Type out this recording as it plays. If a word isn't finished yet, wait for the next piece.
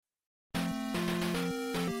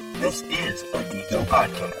This is a Geeko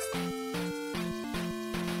podcast.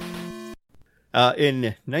 In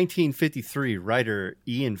 1953, writer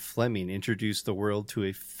Ian Fleming introduced the world to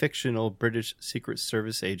a fictional British Secret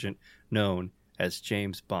Service agent known as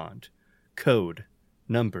James Bond. Code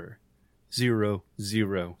number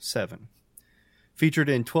 007. Featured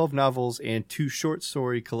in 12 novels and 2 short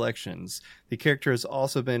story collections, the character has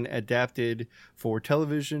also been adapted for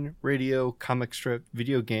television, radio, comic strip,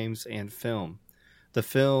 video games, and film. The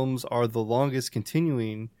films are the longest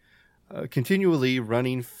continually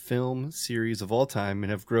running film series of all time and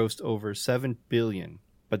have grossed over $7 billion.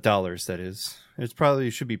 But dollars, that is. It probably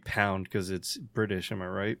should be pound because it's British, am I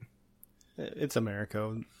right? It's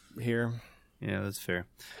America here. Yeah, that's fair.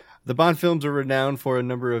 The Bond films are renowned for a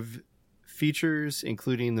number of features,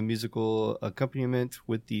 including the musical accompaniment,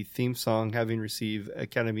 with the theme song having received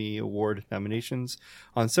Academy Award nominations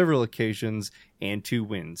on several occasions and 2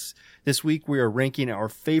 wins. This week we are ranking our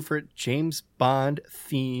favorite James Bond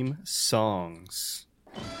theme songs.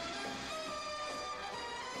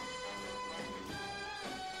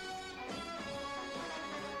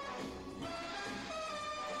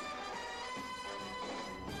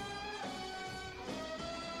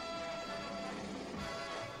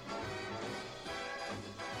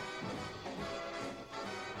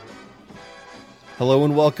 Hello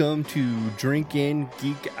and welcome to Drink In,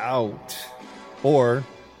 Geek Out. Or,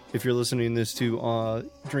 if you're listening to this to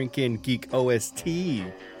Drink In, Geek OST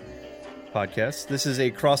podcast, this is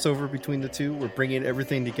a crossover between the two. We're bringing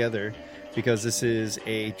everything together because this is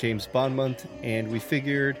a James Bond month, and we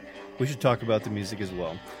figured we should talk about the music as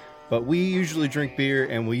well. But we usually drink beer,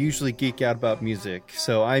 and we usually geek out about music.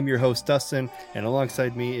 So I'm your host, Dustin, and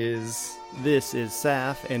alongside me is... This is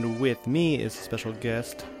Saf, and with me is a special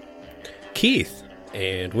guest, Keith.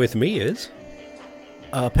 And with me is...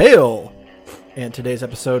 Pale. And today's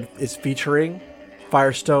episode is featuring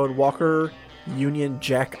Firestone Walker Union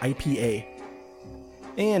Jack IPA.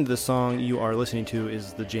 And the song you are listening to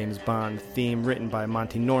is the James Bond theme, written by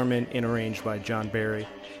Monty Norman and arranged by John Barry.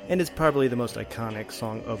 And it's probably the most iconic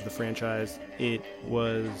song of the franchise. It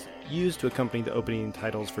was used to accompany the opening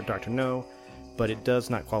titles for Dr. No, but it does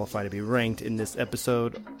not qualify to be ranked in this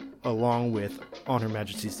episode, along with On Her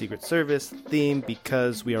Majesty's Secret Service theme,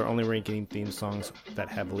 because we are only ranking theme songs that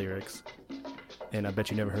have lyrics. And I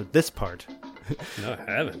bet you never heard this part. No,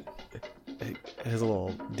 I haven't. It has a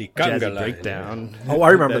little The conga jazzy line, breakdown. Oh,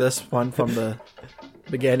 I remember this one from the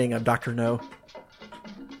beginning of Dr. No.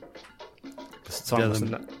 This song must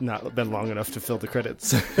have not been long enough to fill the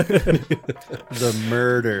credits. The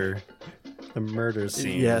murder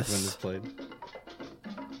scene Yes. when this played.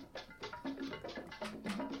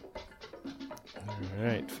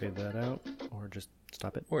 Alright, fade that out. Or just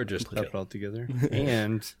stop it. Or just Stop it all together.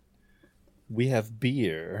 And we have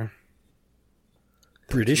beer.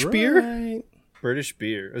 British beer? Right. British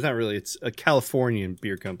beer. It's not really. It's a Californian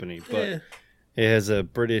beer company, but Yeah. it has a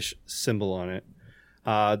British symbol on it.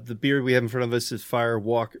 The beer we have in front of us is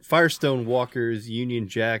Firestone Walker's Union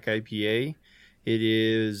Jack IPA. It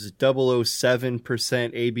is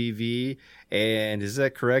 007% ABV, and is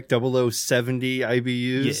that correct? 0070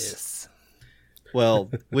 IBUs? Yes.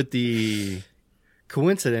 Well, with the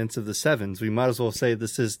coincidence of the sevens, we might as well say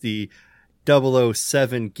this is the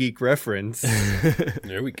 007 geek reference.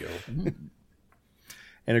 There we go.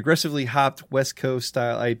 An aggressively hopped West Coast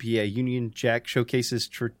style IPA, Union Jack showcases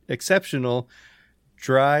exceptional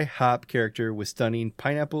dry hop character with stunning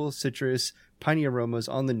pineapple, citrus, piney aromas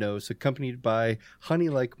on the nose, accompanied by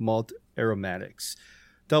honey-like malt aromatics.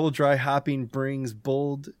 Double dry hopping brings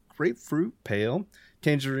bold grapefruit, pale,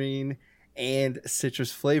 tangerine, and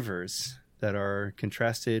citrus flavors that are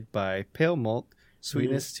contrasted by pale malt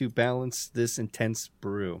sweetness to balance this intense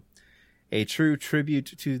brew. A true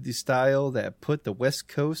tribute to the style that put the West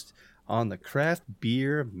Coast on the craft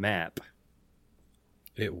beer map.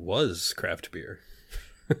 It was craft beer.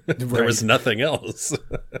 There was nothing else.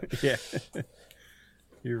 Yeah.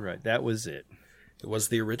 You're right. That was it. It was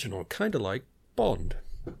the original, kind of like Bond.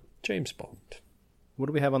 James Bond. What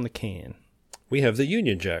do we have on the can? We have the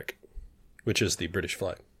Union Jack, which is the British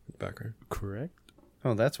flag in the background. Correct.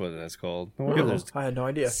 Oh, that's what that's called. No wonder there's I had no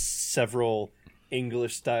idea. several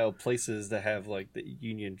English-style places that have, like, the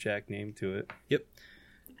Union Jack name to it. Yep.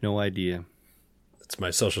 No idea. That's my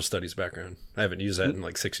social studies background. I haven't used that in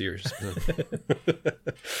like 6 years. So.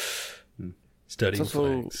 Studying It's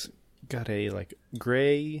also flags. got a like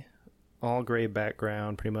gray, all gray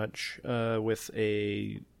background, pretty much, with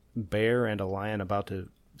a bear and a lion about to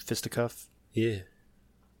fisticuff. Yeah.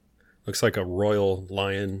 Looks like a royal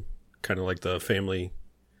lion, kind of like the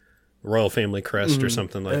royal family crest or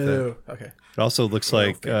something like that. Oh, okay. It also looks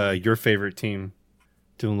like your favorite team,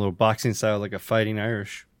 Doing a little boxing style like a Fighting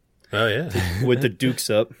Irish Oh, yeah. with the dukes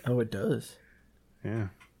up. Oh, it does. Yeah.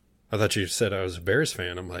 I thought you said I was a Bears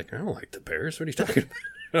fan. I'm like, I don't like the Bears. What are you talking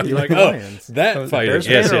about? You like the oh, Lions. that Oh, the fighter. Bears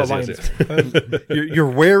Yes, fan or yes, Lions yes, yes. You're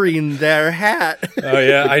wearing their hat. Oh,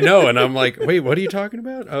 yeah, I know. And I'm like, wait, what are you talking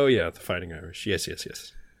about? Oh, yeah, the Fighting Irish. Yes, yes,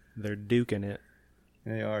 yes. They're duking it.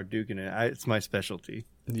 They are duking it. It's my specialty.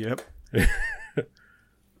 Yep.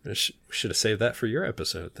 Should have saved that for your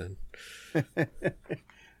episode then.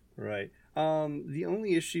 Right. The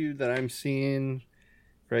only issue that I'm seeing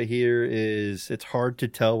right here is it's hard to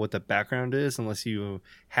tell what the background is unless you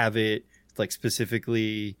have it like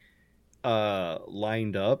specifically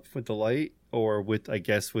lined up with the light or with, I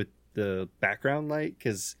guess, with the background light.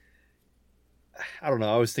 Because I don't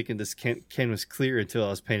know. I was thinking this can was clear until I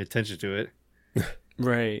was paying attention to it.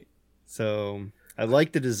 Right. So I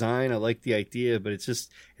like the design. I like the idea, but it's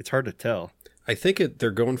hard to tell. I think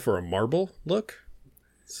they're going for a marble look.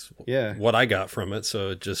 It's Yeah. what I got from it.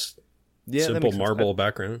 So it just Yeah, that simple makes sense. marble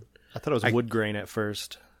background. I thought it was wood grain at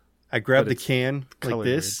first. I grab But the it's can like colored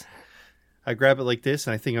this. I grab it like this,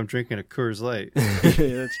 and I think I'm drinking a Coors Light.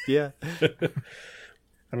 Yeah.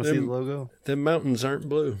 I don't see the logo. The mountains aren't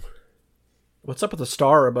blue. What's up with the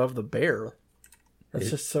star above the bear? That's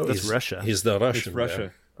just so. That's Russia. He's the It's Russian.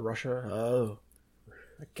 Russia. Russia. Oh,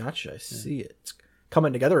 I gotcha. I see it. It's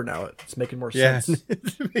coming together now. It's making more Yeah. sense.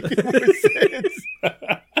 It's making more sense.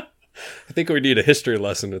 I think we need a history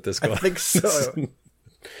lesson with this I class. think so.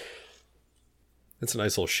 It's a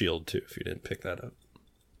nice little shield too. If you didn't pick that up,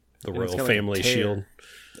 the And it's royal got like a family tear. shield.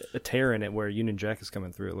 A tear in it where Union Jack is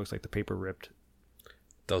coming through. It looks like the paper ripped.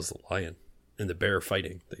 That was the lion and the bear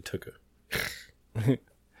fighting. They took a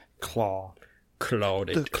Claw. clawed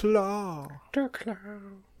it. claw. The claw.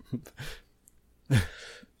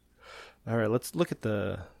 All right, let's look at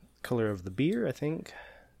the color of the beer, I think.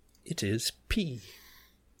 It is pee.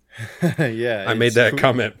 Yeah. I made it's that cool.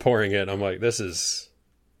 comment pouring it. I'm like, this is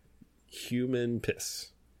human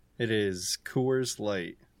piss. It is Coors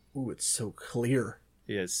Light. Ooh, it's so clear.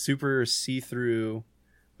 Yeah, it's super see-through,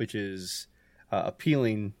 which is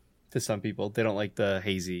appealing to some people. They don't like the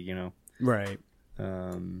hazy, you know. Right.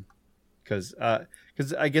 Because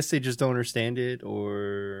I guess they just don't understand it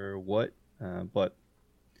or what. But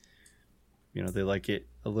you know, they like it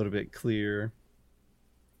a little bit clear.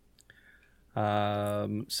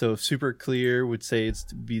 So super clear would say it's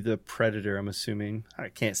to be the Predator. I'm assuming. I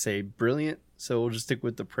can't say brilliant, so we'll just stick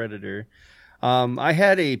with the Predator. I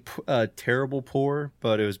had a terrible pour,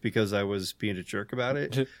 but it was because I was being a jerk about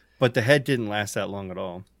it. But the head didn't last that long at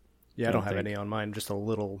all. Yeah, I I don't don't have think. any on mine, just a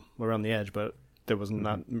little around the edge, but there was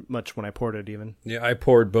not much when I poured it even. Yeah, I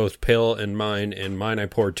poured both pale and mine I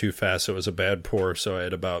poured too fast, so it was a bad pour. So I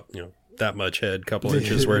had about that much head, couple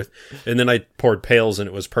inches worth, and then I poured pails and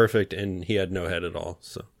it was perfect, and he had no head at all.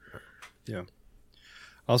 So Yeah.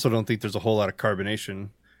 I also don't think there's a whole lot of carbonation.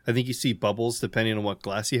 I think you see bubbles depending on what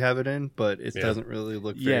glass you have it in, but it Yeah. doesn't really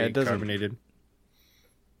look Yeah, very it doesn't. carbonated.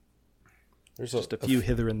 there's Just a few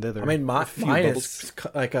hither and thither. I mean, mine bubbles. is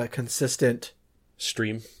like a consistent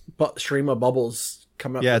stream. stream of bubbles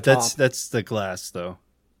coming up. Yeah, the top. that's the glass though.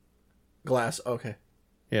 glass. Okay.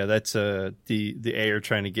 Yeah, that's the air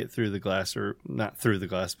trying to get through the glass, or not through the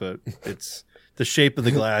glass, but it's the shape of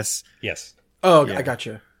the glass. Yes. Oh, Yeah. I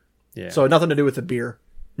gotcha. Yeah. So nothing to do with the beer.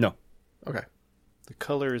 no. Okay. The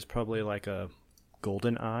color is probably like a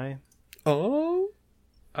golden eye. Oh,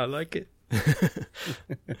 I like it.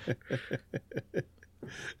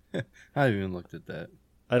 I haven't even looked at that.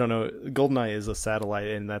 I don't know. Goldeneye is a satellite,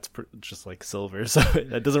 and that's just like silver, so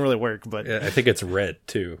it doesn't really work. But Yeah, I think it's red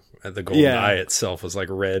too. The golden Yeah. eye itself is like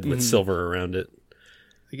red with silver around it.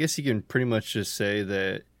 I guess you can pretty much just say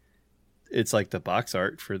that it's like the box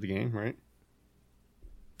art for the game, right?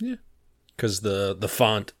 Because the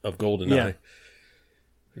font of GoldenEye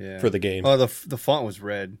Yeah. for the game. Oh, the font was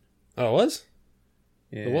red. Oh, it was?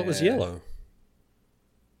 Yeah. But what was yellow?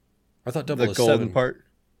 I thought 007. The golden part.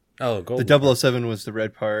 Oh, golden. The 007 was the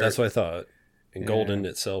red part. That's what I thought. And Yeah. golden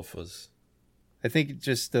itself was. I think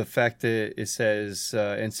just the fact that it says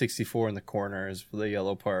N64 in the corner is the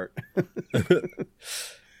yellow part.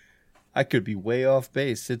 I could be way off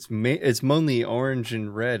base. It's mainly orange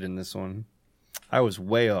and red in this one. I was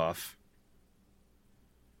way off.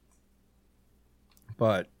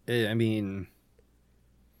 But, I mean...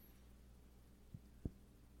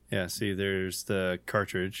 Yeah, see, there's the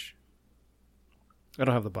cartridge. I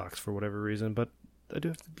don't have the box for whatever reason, but I do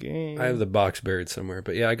have the game. I have the box buried somewhere.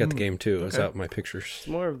 But yeah, I got the game too. It was okay. out in my pictures. It's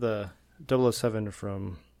more of the 007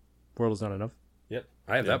 from World Is Not Enough. Yep.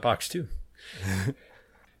 I have that box too.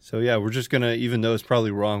 So yeah, we're just going to, even though it's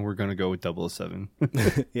probably wrong, we're going to go with 007.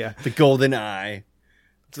 Yeah. The golden eye.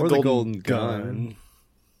 Or the golden gun.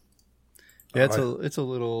 Yeah, it's a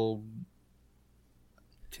little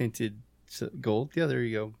tinted gold. Yeah, there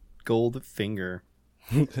you go. Gold finger.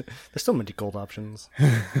 There's so many gold options.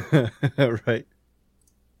 Right.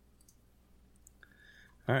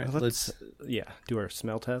 All right, let's do our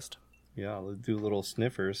smell test. Yeah, let's do little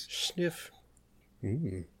sniffers. Sniff.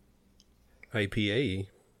 IPA.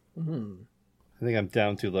 I think I'm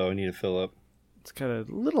down too low. I need to fill up. It's got a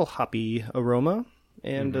little hoppy aroma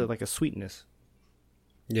and like a sweetness.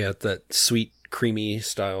 Yeah, that sweet, creamy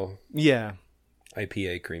style. Yeah.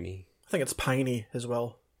 IPA creamy. I think it's piney as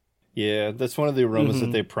well. Yeah, that's one of the aromas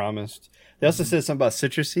that they promised. They also said something about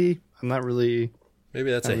citrusy. I'm not really...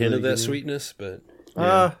 Maybe that's a hint of that sweetness, but...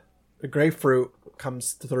 The grapefruit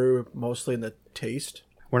comes through mostly in the taste.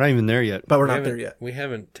 We're not even there yet. But we're not there yet. We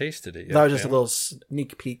haven't tasted it yet. That was just a little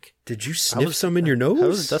sneak peek. Did you sniff some in your nose? How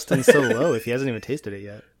is Dustin so low if he hasn't even tasted it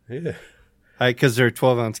yet? Yeah. Because they're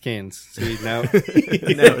 12-ounce cans. See, now...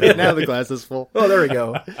 now the glass is full. Oh, there we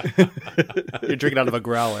go. You're drinking out of a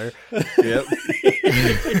growler. Yep.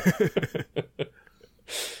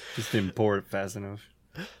 Just didn't pour it fast enough.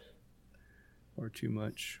 Or too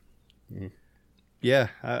much. Yeah,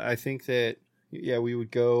 I think that, we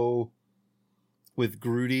would go with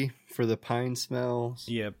Grudy for the pine smells.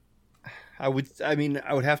 Yep. I would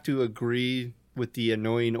have to agree with the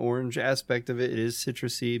annoying orange aspect of it. It is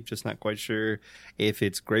citrusy, just not quite sure if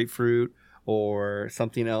it's grapefruit or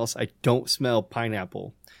something else. I don't smell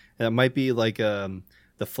pineapple. And it might be like the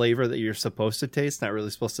flavor that you're supposed to taste, not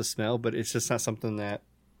really supposed to smell, but it's just not something that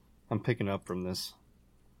I'm picking up from this.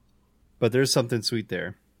 But there's something sweet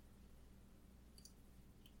there.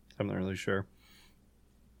 I'm not really sure.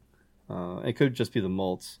 It could just be the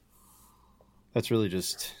malts. That's really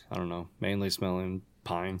just, I don't know, mainly smelling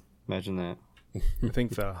pine. Imagine that. I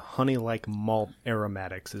think the honey-like malt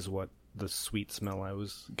aromatics is what the sweet smell I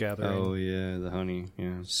was gathering. Oh, yeah, the honey,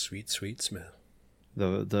 yeah. Sweet, sweet smell.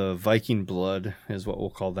 The Viking blood is what we'll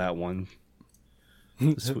call that one.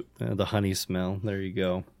 The honey smell. There you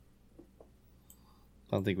go.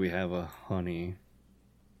 I don't think we have a honey.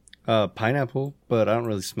 Pineapple, but I don't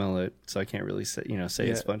really smell it, so I can't really say it's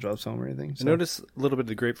SpongeBob song or anything. So. I notice a little bit of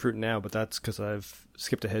the grapefruit now, but that's because I've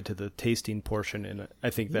skipped ahead to the tasting portion, and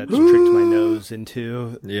I think that's tricked my nose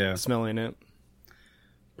into smelling it.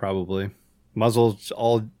 Probably. Muzzle's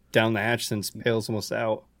all down the hatch since Pale's almost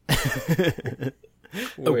out. I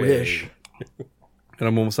wish. And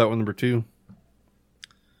I'm almost out with number 2.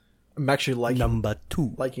 I'm actually liking number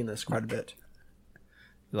 2. liking this quite a bit.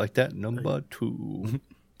 You like that? Number 2.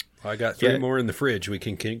 I got 3 more in the fridge. We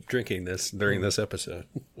can keep drinking this during this episode.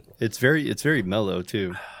 It's very mellow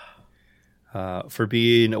too. For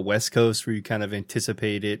being a West Coast where you kind of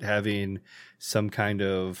anticipate it having some kind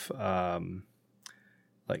of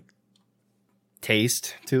like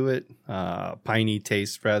taste to it, piney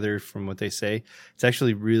taste rather, from what they say. It's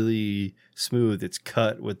actually really smooth. It's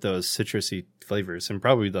cut with those citrusy flavors and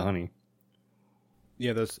probably the honey.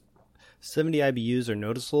 Yeah, those 70 IBUs are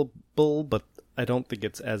noticeable, but I don't think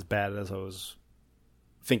it's as bad as I was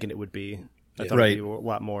thinking it would be. I thought it would be a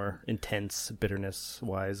lot more intense,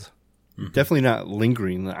 bitterness-wise. Definitely not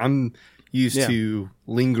lingering. I'm used to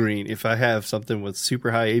lingering. If I have something with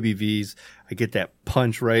super high ABVs, I get that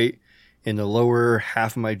punch right in the lower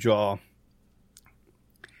half of my jaw.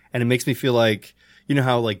 And it makes me feel like, you know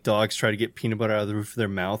how like dogs try to get peanut butter out of the roof of their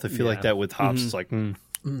mouth? I feel like that with hops. It's like,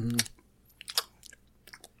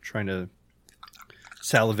 trying to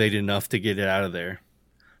salivate enough to get it out of there.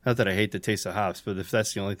 Not that I hate the taste of hops, but if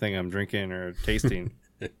that's the only thing I'm drinking or tasting,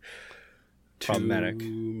 problematic.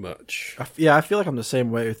 Too much. I feel like I'm the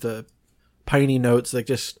same way with the piney notes. They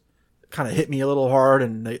just kind of hit me a little hard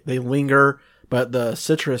and they linger, but the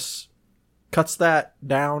citrus cuts that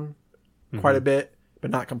down quite a bit,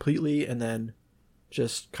 but not completely, and then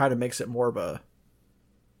just kind of makes it more of a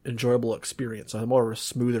enjoyable experience, more of a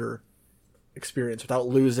smoother experience without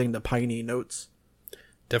losing the piney notes.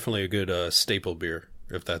 Definitely a good staple beer,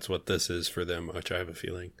 if that's what this is for them, which I have a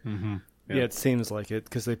feeling. Yeah, it seems like it,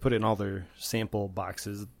 because they put it in all their sample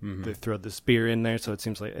boxes. They throw this beer in there, so it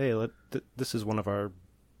seems like, hey, this is one of our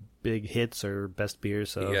big hits or best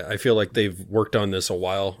beers. So yeah, I feel like they've worked on this a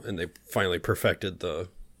while, and they finally perfected the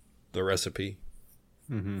recipe.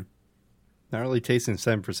 Not really tasting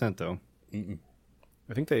 7%, though.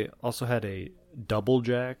 I think they also had a double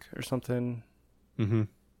Jack or something.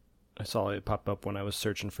 I saw it pop up when I was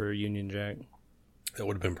searching for Union Jack. That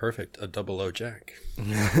would have been perfect. A 00 Jack.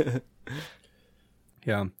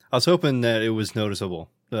 Yeah. I was hoping that it was noticeable,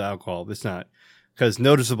 the alcohol. It's not. Because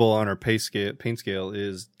noticeable on our pain scale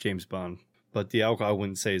is James Bond. But the alcohol I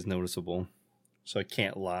wouldn't say is noticeable. So I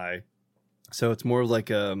can't lie. So it's more like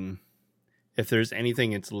if there's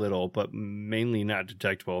anything, it's little, but mainly not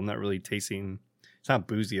detectable. I'm not really tasting. It's not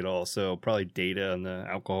boozy at all. So probably Data on the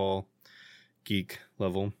alcohol geek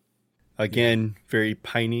level. Again, very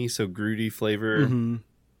piney, so grooty flavor,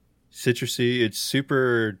 citrusy. It's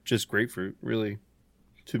super just grapefruit, really.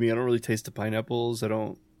 To me, I don't really taste the pineapples. I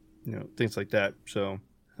don't, things like that. So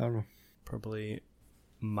I don't know. Probably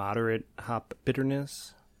moderate hop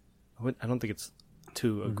bitterness. I don't think it's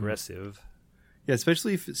too aggressive. Yeah,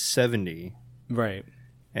 especially if it's 70. Right.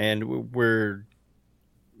 And we're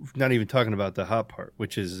not even talking about the hop part,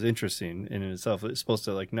 which is interesting in itself. It's supposed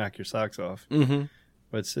to like knock your socks off. Mm-hmm.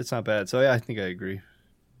 But it's not bad. So yeah, I think I agree.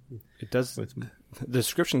 It does. The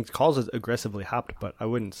description calls it aggressively hopped, but I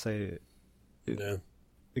wouldn't say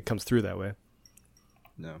it comes through that way.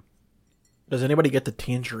 No. Does anybody get the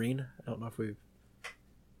tangerine? I don't know if we've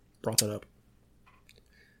brought that up.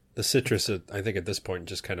 The citrus, I think at this point,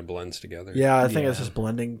 just kind of blends together. Yeah, I think it's just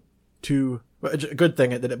blending too. A good thing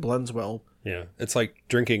that it blends well. Yeah, it's like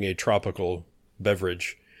drinking a tropical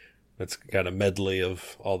beverage. It's got a medley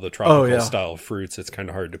of all the tropical style fruits. It's kind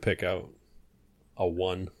of hard to pick out a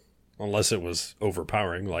one, unless it was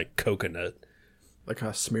overpowering, like coconut. Like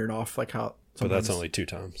how smeared off, like how. But that's only 2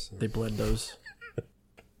 times. They blend those.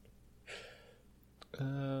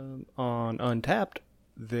 On Untappd,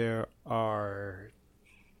 there are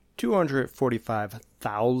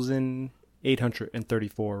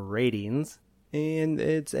 245,834 ratings, and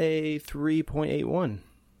it's a 3.81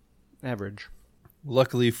 average.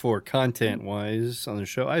 Luckily for content-wise on the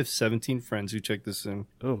show, I have 17 friends who check this in.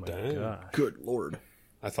 Oh my god! Good lord!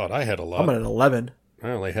 I thought I had a lot. I'm at an 11. I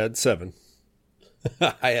only had 7.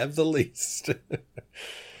 I have the least.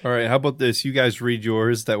 All right, how about this? You guys read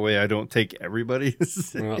yours. That way I don't take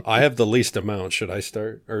everybody's. Well, I have the least amount. Should I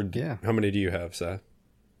start? Or yeah. How many do you have, Seth?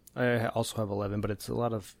 I also have 11, but it's a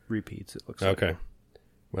lot of repeats, it looks like. Okay.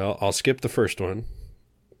 Well, I'll skip the first one.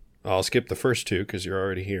 I'll skip the first 2 because you're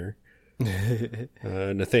already here.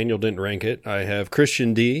 Nathaniel didn't rank it. I have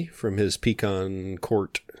Christian D from his Pecan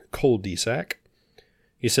Court cul-de-sac.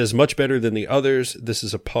 He says, much better than the others. This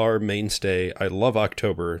is a par mainstay. I love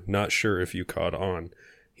October. Not sure if you caught on.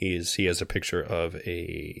 He has a picture of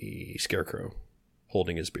a scarecrow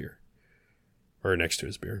holding his beer. Or next to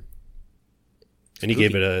his beer. And he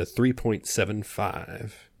gave it a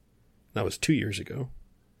 3.75. That was 2 years ago.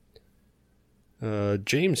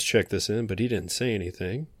 James checked this in, but he didn't say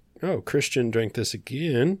anything. Oh, Christian drank this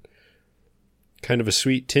again. Kind of a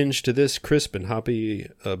sweet tinge to this, crisp and hoppy,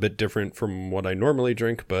 a bit different from what I normally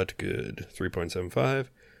drink, but good. 3.75.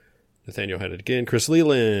 Nathaniel had it again. Chris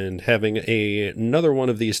Leland having another one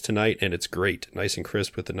of these tonight, and it's great. Nice and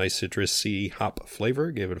crisp with a nice citrusy hop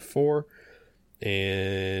flavor. Gave it a 4.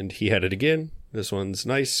 And he had it again. This one's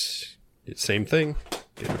nice. Same thing.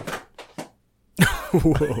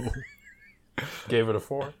 Whoa. Gave it a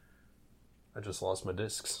 4. I just lost my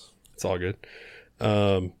discs. It's all good.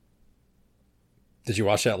 Did you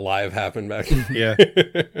watch that live happen back? Yeah.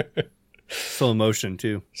 Slow motion,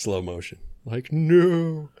 too. Slow motion. Like,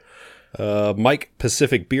 no. Mike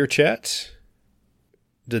Pacific Beer Chat.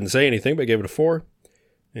 Didn't say anything, but gave it a 4.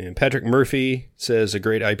 And Patrick Murphy says a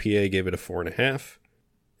great IPA, gave it a 4.5.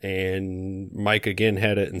 And Mike again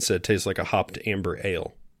had it and said tastes like a hopped amber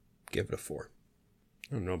ale. Give it a 4.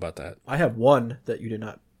 I don't know about that. I have one that you did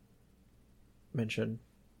not mention.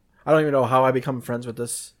 I don't even know how I become friends with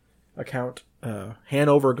this account.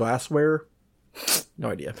 Hanover Glassware. No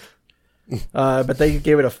idea. But they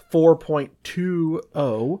gave it a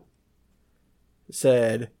 4.20.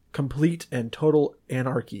 Said, complete and total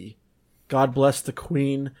anarchy. God bless the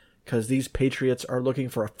Queen, because these patriots are looking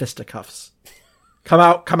for a fisticuffs. Come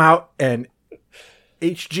out, and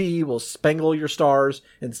HG will spangle your stars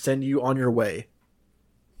and send you on your way.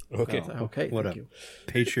 Okay. Okay, What thank a you.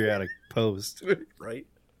 patriotic post. Right?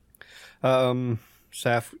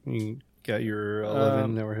 Saf, you got your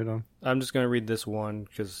 11 that we're hit on? I'm just going to read this one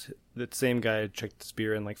because the same guy checked this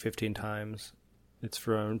beer in like 15 times. It's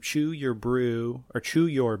from Chew Your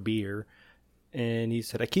Beer. And he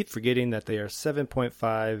said, I keep forgetting that they are 7.5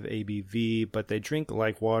 ABV, but they drink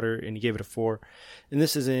like water, and he gave it a 4. And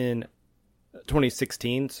this is in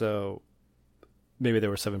 2016, so maybe they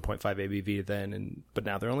were 7.5 ABV then, but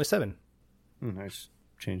now they're only 7. Nice.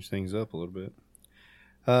 Change things up a little bit.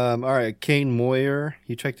 All right, Kane Moyer.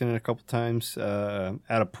 He checked in a couple times at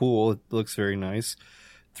a pool. It looks very nice.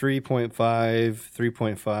 3.5,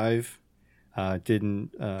 3.5.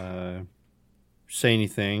 Didn't say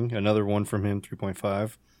anything. Another one from him,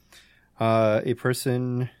 3.5. A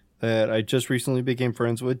person that I just recently became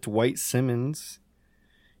friends with, Dwight Simmons,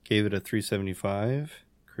 gave it a 3.75.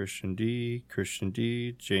 Christian D,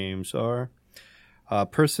 James R. A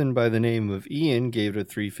person by the name of Ian gave it a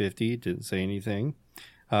 350. Didn't say anything.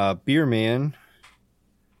 Beer Man,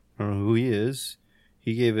 I don't know who he is.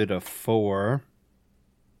 He gave it a 4.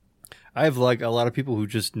 I have like a lot of people who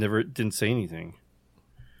just didn't say anything.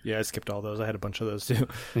 Yeah, I skipped all those. I had a bunch of those too.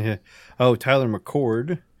 Yeah. Oh, Tyler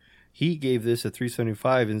McCord. He gave this a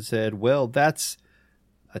 375 and said, well, that's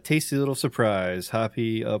a tasty little surprise.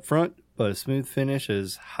 Hoppy up front, but a smooth finish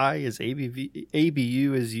as high as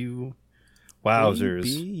ABU as you.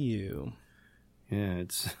 Wowzers. ABU. Yeah,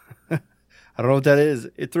 it's... I don't know what that is.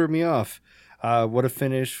 It threw me off. What a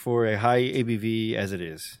finish for a high ABV as it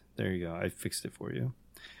is. There you go. I fixed it for you.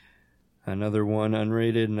 Another one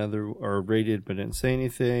unrated, or rated but didn't say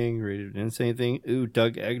anything. Rated but didn't say anything. Ooh,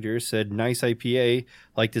 Doug Egger said, nice IPA.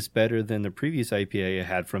 Liked this better than the previous IPA I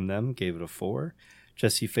had from them. Gave it a 4.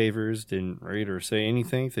 Jesse Favors didn't rate or say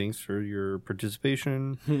anything. Thanks for your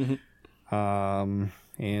participation. And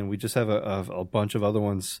we just have a bunch of other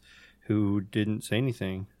ones who didn't say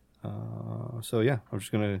anything. So yeah, I'm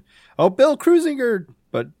just going to... Oh, Bill Cruisinger!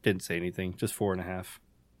 But didn't say anything. Just 4.5.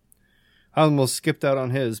 I almost skipped out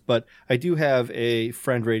on his, but I do have a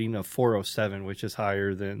friend rating of 407, which is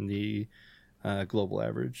higher than the global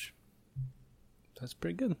average. That's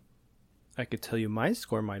pretty good. I could tell you my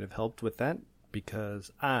score might have helped with that because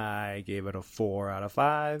I gave it a 4 out of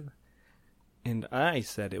 5. And I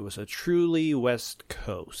said it was a truly West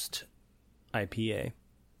Coast IPA.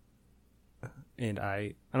 And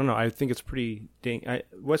I don't know, I think it's pretty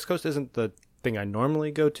West Coast isn't the thing I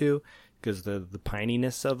normally go to because the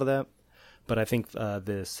pininess of that. But I think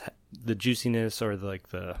the juiciness or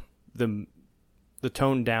the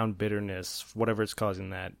toned down bitterness, whatever it's causing,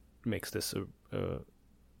 that makes this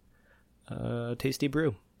a tasty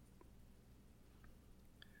brew.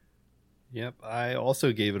 Yep, I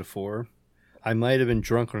also gave it a 4. I might have been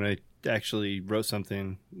drunk when I actually wrote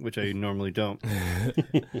something, which I normally don't.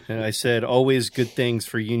 And I said, always good things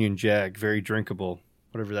for Union Jack, very drinkable,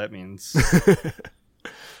 whatever that means.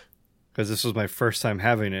 Because this was my first time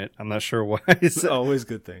having it. I'm not sure why. It's always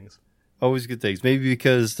good things. Always good things. Maybe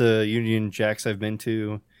because the Union Jacks I've been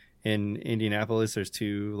to in Indianapolis, there's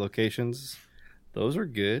 2 locations. Those are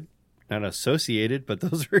good. Not associated, but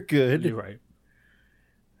those are good. You're right.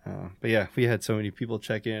 But yeah, we had so many people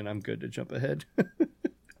check in. I'm good to jump ahead.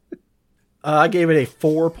 I gave it a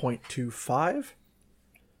 4.25.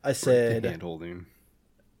 I said... hand holding.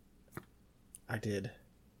 I did.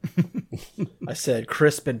 I said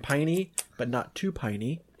crisp and piney, but not too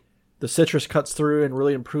piney. The citrus cuts through and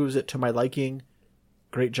really improves it to my liking.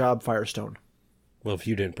 Great job, Firestone. Well, if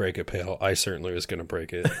you didn't break it, Pale, I certainly was going to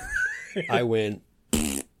break it. I went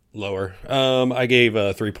lower. I gave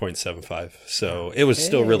a 3.75, so it was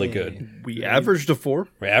still really good. We averaged a 4.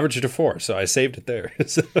 We averaged a 4, so I saved it there.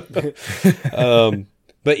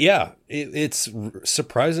 But yeah, it's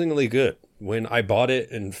surprisingly good. When I bought it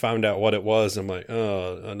and found out what it was, I'm like,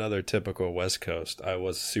 oh, another typical West Coast. I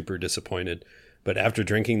was super disappointed. But after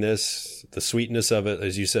drinking this, the sweetness of it,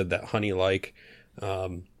 as you said, that honey-like,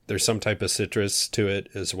 there's some type of citrus to it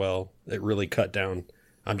as well. It really cut down.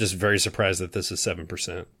 I'm just very surprised that this is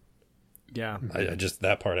 7%. Yeah. I just,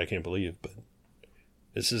 that part I can't believe, but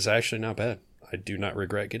this is actually not bad. I do not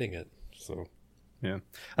regret getting it. So, yeah.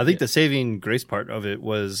 I think the saving grace part of it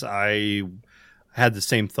was I had the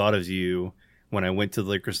same thought as you when I went to the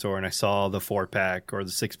liquor store and I saw the 4-pack or the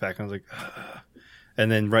 6-pack. I was like, ugh.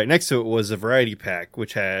 And then right next to it was a variety pack,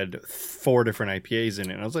 which had 4 different IPAs in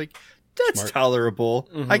it. And I was like, that's Smart. Tolerable.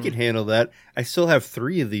 Mm-hmm. I can handle that. I still have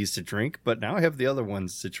 3 of these to drink, but now I have the other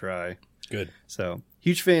ones to try. good. So,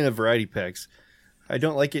 huge fan of variety packs. I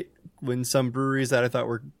don't like it when some breweries that I thought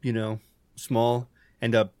were, small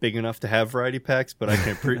end up big enough to have variety packs, but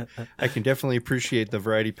I can definitely appreciate the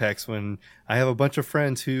variety packs when I have a bunch of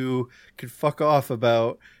friends who could fuck off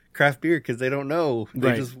about craft beer because they don't know.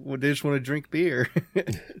 They just want to drink beer.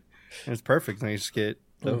 And it's perfect. And I just get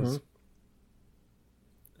those. Mm-hmm.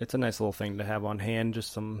 It's a nice little thing to have on hand.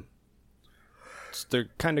 They're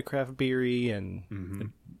kind of craft beery,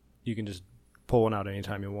 and you can just pull one out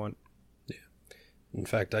anytime you want. Yeah. In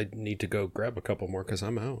fact, I need to go grab a couple more because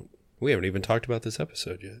I'm out. We haven't even talked about this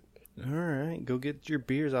episode yet. All right, go get your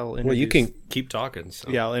beers. I'll introduce... Well, you can keep talking. So.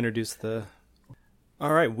 Yeah, I'll introduce the...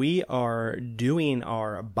 All right, we are doing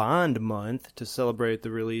our Bond month to celebrate the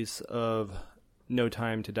release of No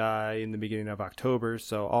Time to Die in the beginning of October.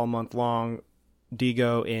 So all month long,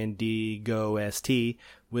 Digo and DGO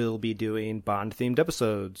will be doing Bond-themed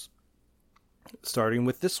episodes. Starting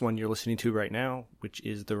with this one you're listening to right now, which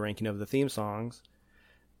is the ranking of the theme songs.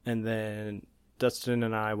 And then Dustin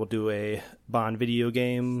and I will do a Bond video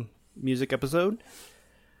game music episode.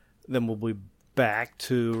 Then we'll be back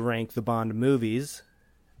to rank the Bond movies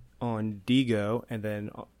on Digo, and then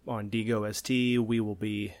on Digo ST, we will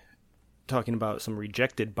be talking about some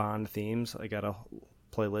rejected Bond themes. I got a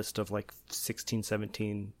playlist of like 16,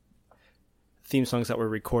 17 theme songs that were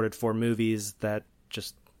recorded for movies that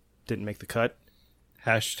just didn't make the cut.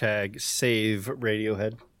 Hashtag save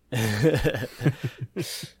Radiohead.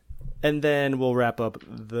 And then we'll wrap up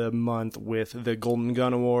the month with the Golden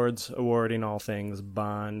Gun Awards, awarding all things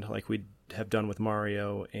Bond, like we have done with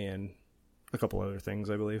Mario and a couple other things,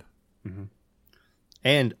 I believe. Mm-hmm.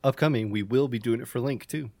 And upcoming, we will be doing it for Link,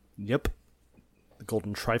 too. Yep. The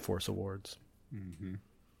Golden Triforce Awards. Mm-hmm.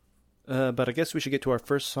 But I guess we should get to our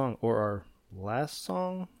first song, or our last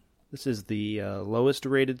song. This is the lowest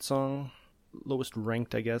rated song, lowest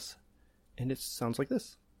ranked, I guess. And it sounds like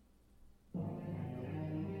this.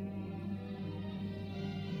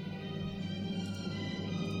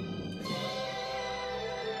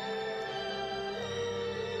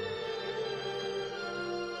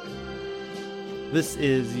 This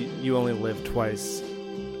is You Only Live Twice,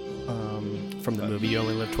 from the movie You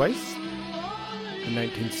Only Live Twice. In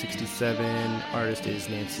 1967, artist is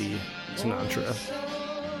Nancy Sinatra.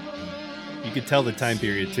 You could tell the time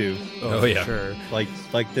period, too. Oh, yeah. Sure. Like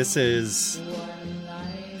this is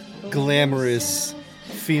glamorous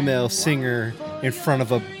female singer in front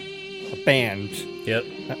of a band. Yep.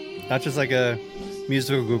 Not just like a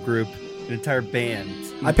musical group, an entire band.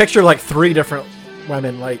 I picture like 3 different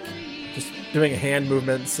women, like just doing hand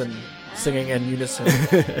movements and singing in unison.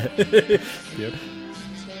 Yep.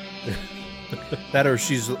 That or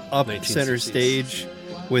she's up center 1960s. stage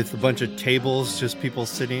with a bunch of tables, just people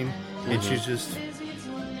sitting, and she's just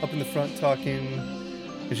up in the front talking,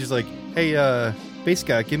 and she's like, "Hey, bass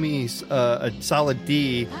guy, give me a solid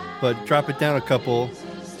D, but drop it down a couple."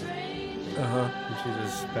 And she's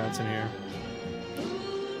just bouncing here.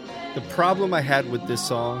 The problem I had with this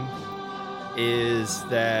song is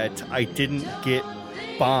that I didn't get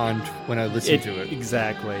Bond when I listened to it.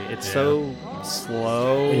 Exactly. It's so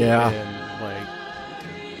slow. Yeah. And like,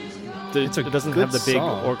 It's a it doesn't good have the big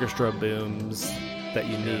song. orchestra booms that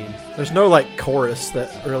you need. There's no like chorus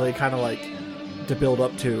that really kind of like to build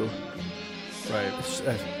up to. Right.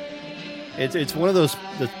 It's, It's one of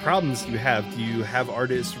the problems you have. Do you have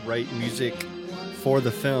artists write music for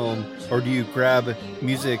the film, or do you grab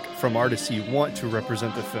music from artists you want to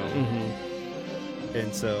represent the film? Mm-hmm.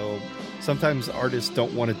 And so sometimes artists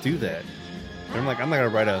don't want to do that. And I'm like, I'm not going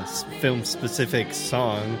to write a film-specific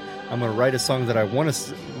song. I'm going to write a song that I want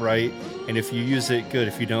to write, and if you use it, good.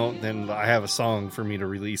 If you don't, then I have a song for me to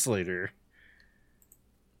release later.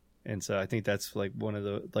 And so I think that's like one of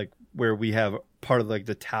the, like, where we have part of like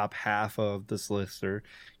the top half of this list are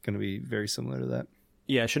going to be very similar to that.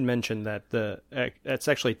 Yeah, I should mention that it's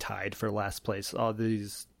actually tied for last place. All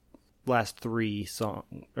these last 3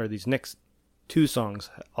 songs, or these next 2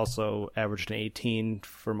 songs, also averaged an 18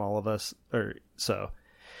 from all of us.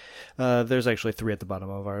 There's actually 3 at the bottom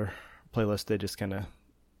of our playlist. They just kind of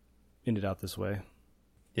ended out this way.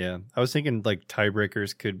 Yeah, I was thinking like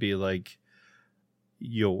tiebreakers could be like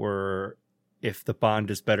if the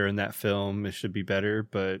Bond is better in that film, it should be better,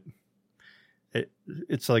 but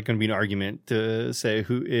it's like going to be an argument to say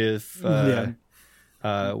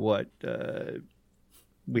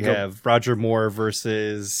we have Roger Moore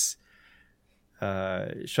versus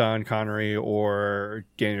Sean Connery or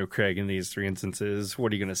Daniel Craig in these 3 instances.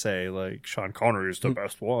 What are you going to say? Like, Sean Connery is the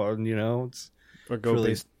best one, you know? Or go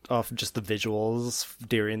really- based off just the visuals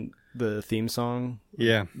during the theme song.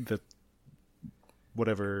 Yeah.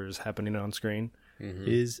 Whatever is happening on screen. Mm-hmm.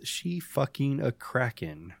 Is she fucking a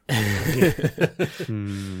Kraken? Not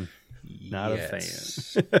a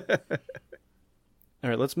fan. All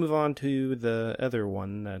right, let's move on to the other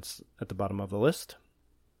one that's at the bottom of the list.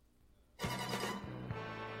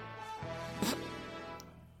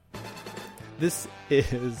 This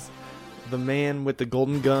is The Man with the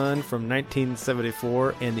Golden Gun from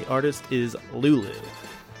 1974, and the artist is Lulu.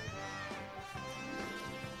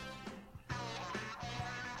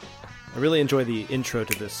 I really enjoy the intro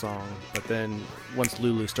to this song, but then once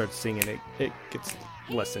Lulu starts singing, it gets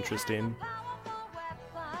less interesting.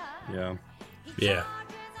 Yeah. Yeah.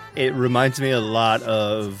 It reminds me a lot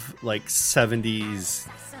of like 70s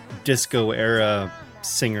disco era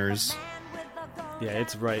singers. Yeah,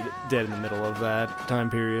 it's right dead in the middle of that time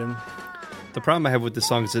period. The problem I have with this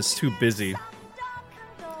song is it's too busy.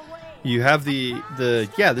 You have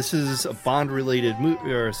this is a Bond-related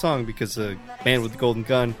or song because the Man with the Golden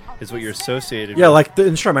Gun is what you're associated yeah, with. like the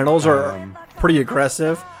instrumentals are pretty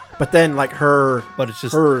aggressive, but then like her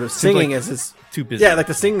singing is too busy. Yeah, like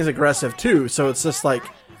the singing is aggressive too. So it's just like,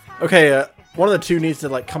 okay, one of the two needs to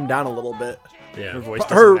like come down a little bit. Yeah. Her voice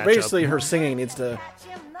doesn't Her match basically up. her singing needs to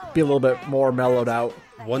be a little bit more mellowed out.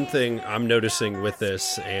 One thing I'm noticing with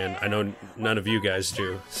this, and I know none of you guys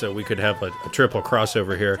do, so we could have a triple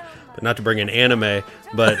crossover here, but not to bring in anime,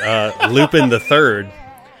 but Lupin the Third,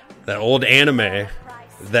 that old anime,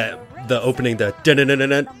 that the opening, the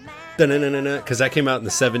because that came out in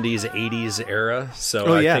the 70s, 80s era,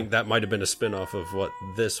 so I think that might have been a spinoff of what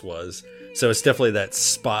this was. So it's definitely that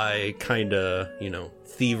spy kind of,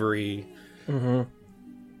 thievery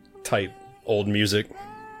type old music.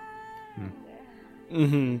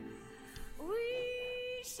 Mm-hmm.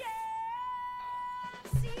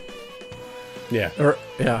 Yeah.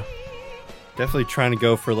 Yeah. Definitely trying to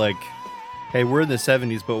go for like, hey, we're in the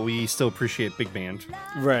 70s, but we still appreciate big band.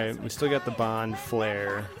 Right. We still got the Bond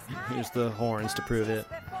flair. Here's the horns to prove it.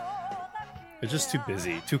 It's just too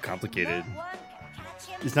busy, too complicated.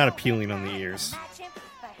 It's not appealing on the ears.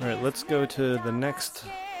 All right, let's go to the next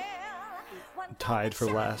tied for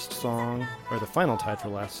last song, or the final tied for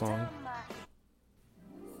last song.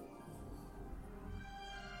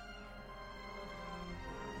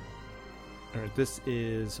 All right, this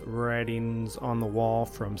is Writings on the Wall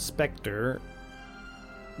from Spectre,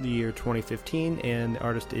 the year 2015, and the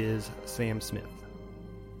artist is Sam Smith.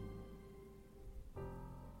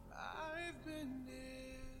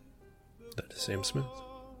 That is Sam Smith.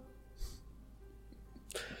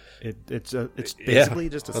 It's basically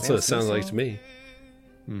just a that's Sam what it sounds Smith like song. to me.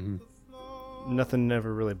 Mm-hmm. Nothing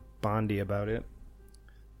ever really Bondy about it.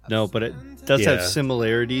 No, but it does have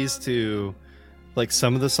similarities to like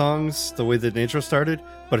some of the songs, the way the intro started,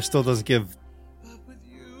 but it still doesn't give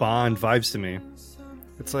Bond vibes to me.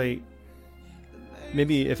 It's like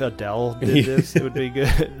maybe if Adele did this, it would be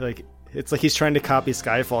good. Like it's like he's trying to copy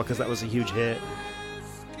Skyfall because that was a huge hit.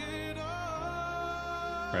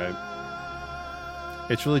 Right.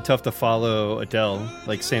 It's really tough to follow Adele.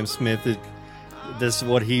 Like Sam Smith, this is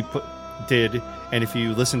what he did, and if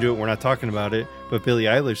you listen to it, we're not talking about it. But Billie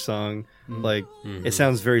Eilish song, it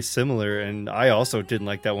sounds very similar, and I also didn't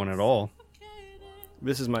like that one at all.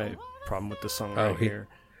 This is my problem with the song here.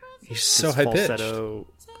 He's so This high pitched. falsetto.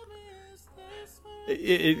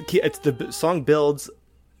 It's the song builds,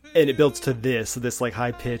 and it builds to this like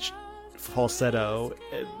high pitched falsetto.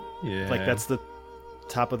 Yeah, Like that's the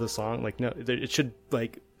top of the song. Like no, it should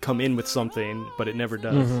like come in with something, but it never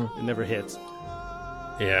does. It never hits.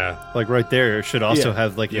 Yeah. like right there. It should also Yeah.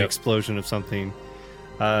 have like an Yep. explosion of something.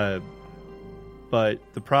 But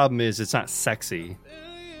the problem is, it's not sexy,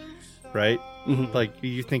 right? Like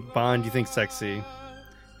you think Bond, you think sexy,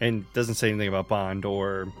 and doesn't say anything about Bond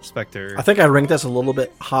or Spectre. I think I ranked this a little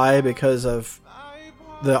bit high because of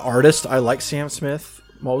the artist. I like Sam Smith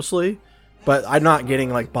mostly, but I'm not getting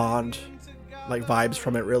like Bond like vibes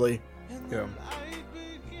from it really. Yeah.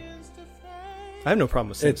 I have no problem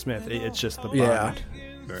with Sam Smith. It's just the Bond Yeah.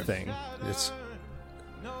 thing.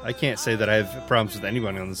 I can't say that I have problems with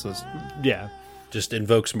anyone on this list. Yeah. Just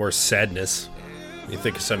invokes more sadness. You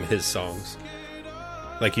think of some of his songs.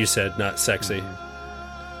 Like you said, not sexy.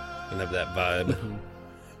 And have that vibe.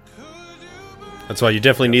 That's why you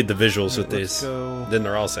definitely need the visuals with Let's these. go. Then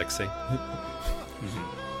they're all sexy.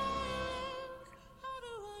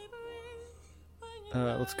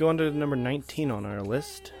 Let's go on to number 19 on our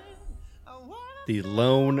list. The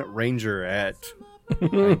Lone Ranger at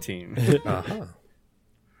 19. Uh-huh.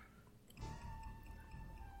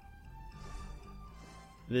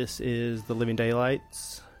 This is The Living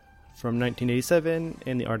Daylights from 1987,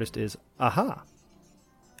 and the artist is Aha.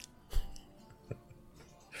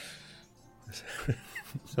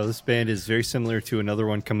 So this band is very similar to another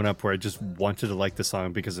one coming up where I just wanted to like the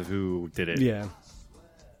song because of who did it. Yeah.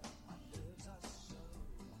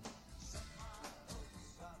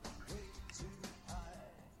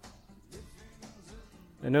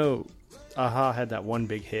 I know Aha had that one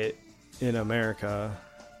big hit in America.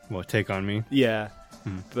 Well, Take On Me. Yeah.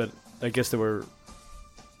 But I guess they were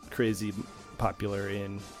crazy popular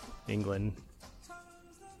in England.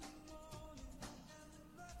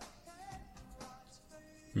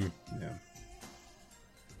 Yeah.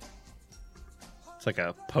 It's like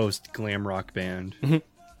a post glam rock band.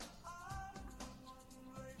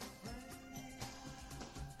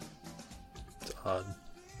 It's odd.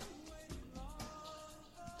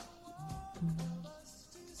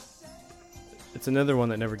 It's another one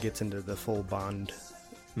that never gets into the full Bond.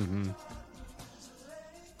 Mm-hmm.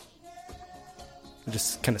 It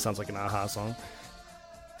just kind of sounds like an Aha song.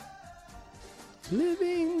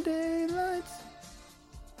 Living Daylights.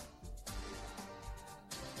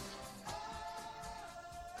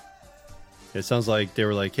 It sounds like they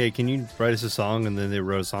were like, "Hey, can you write us a song?" And then they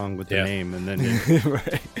wrote a song with the name, and then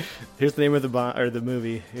Right. Here's the name of the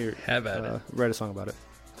movie. Here, Have at it. Write a song about it.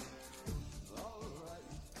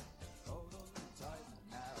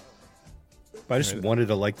 I just wanted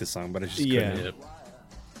to like the song, but I just couldn't. Yep.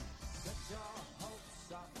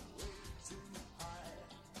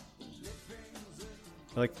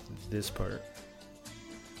 I like this part.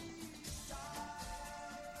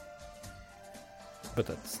 But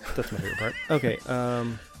that's my favorite part. Okay,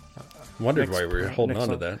 Wondered Next why we were part, holding next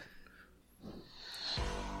on to song. that.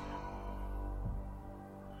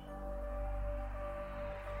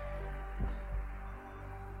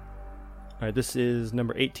 all right, this is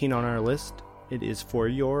number 18 on our list. It is For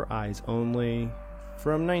Your Eyes Only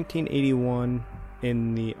from 1981,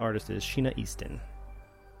 and the artist is Sheena Easton.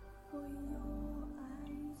 For your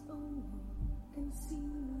eyes only can see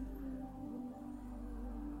me.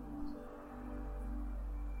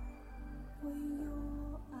 For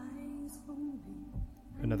your eyes only.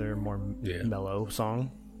 Another more Yeah. mellow song.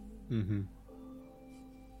 Mm-hmm.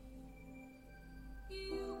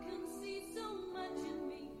 You can see so much in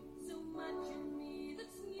me, so much in me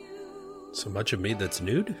that's new. So much of me that's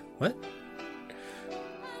nude? What?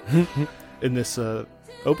 In this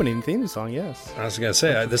opening theme song, yes. I was going to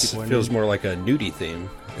say, this people are feels nude. more like a nudie theme.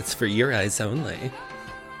 It's for your eyes only.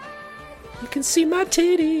 You can see my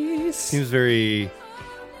titties. Seems very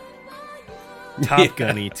Top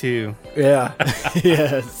Gunny too. Yeah.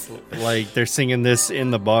 Yes. Like they're singing this in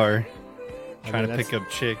the bar, trying mean, to pick up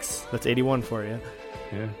chicks. That's 81 for you.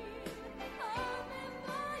 Yeah.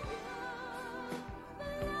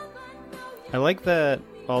 I like that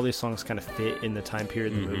all these songs kind of fit in the time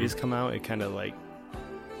period the Mhm. movies come out. It kind of like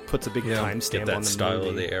puts a big Get timestamp that on the style movie.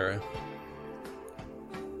 of the era.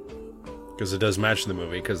 Because it does match the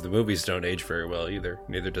movie, because the movies don't age very well either.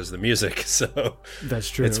 Neither does the music, so That's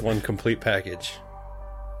true. it's one complete package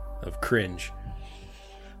of cringe.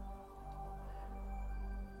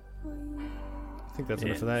 I think that's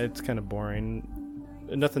enough of that. It's kind of boring.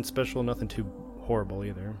 Nothing special, nothing too horrible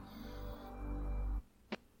either.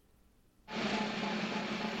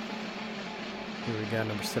 Here we got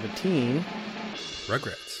number 17.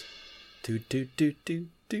 Rugrats. Do do do do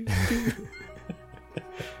do do.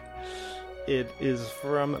 It is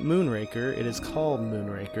from Moonraker. It is called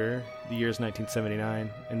Moonraker. The year is 1979,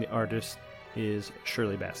 and the artist is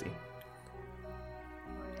Shirley Bassey.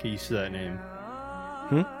 Get used to that name.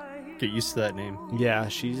 Hmm? Get used to that name. Yeah,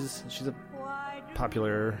 she's a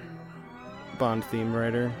popular Bond theme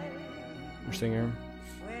writer or singer.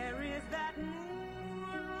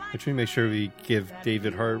 Which we make sure we give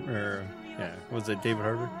David Harbour. Was it David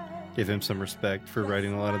Harbour? Give him some respect for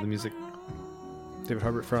writing a lot of the music. David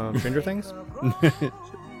Harbour from Stranger Things.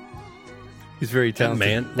 He's very That talented.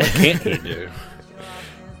 man, what can't he do?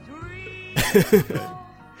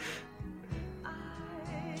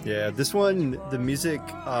 Yeah, this one, the music,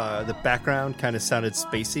 the background kind of sounded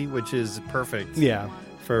spacey, which is perfect Yeah,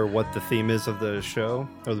 for what the theme is of the show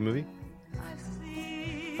or the movie.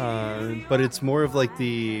 But it's more of like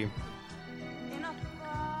the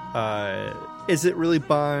is it really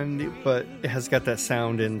Bond, but it has got that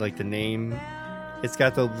sound in like the name. It's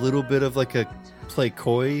got the little bit of like a play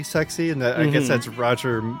coy sexy, and that, I guess that's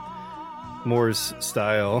Roger Moore's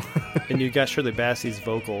style. and you've got Shirley Bassey's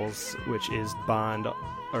vocals, which is Bond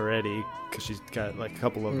already, because she's got like a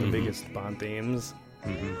couple of the biggest Bond themes.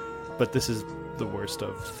 But this is the worst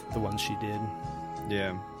of the ones she did.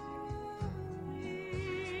 Yeah.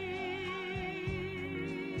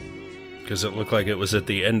 Because it looked like it was at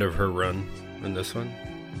the end of her run when this one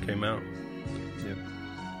came out.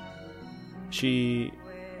 She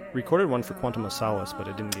recorded one for Quantum of Solace, but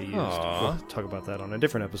it didn't get used. Aw. We'll talk about that on a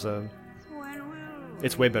different episode.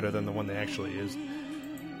 It's way better than the one they actually used.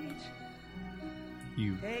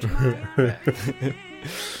 You. And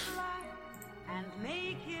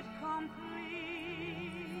make it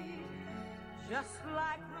complete, just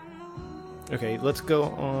like the moon. Okay, let's go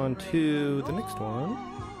on to the next one.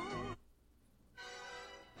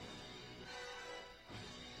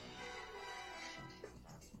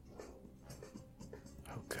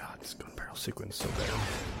 Oh god, this gun barrel sequence is so bad.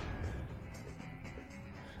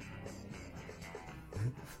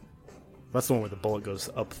 That's the one where the bullet goes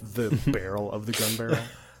up the barrel of the gun barrel.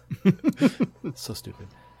 So stupid.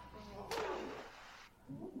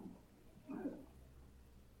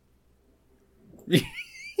 What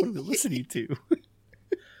are we listening to?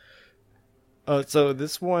 So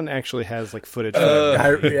this one actually has like footage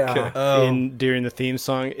from Yeah. in during the theme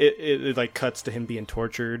song. It like cuts to him being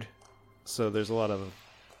tortured, so there's a lot of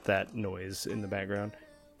that noise in the background.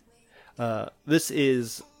 This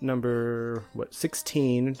is number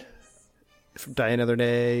 16 from Die Another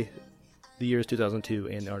Day. The year is 2002,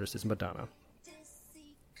 and the artist is Madonna.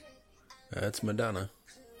 That's Madonna.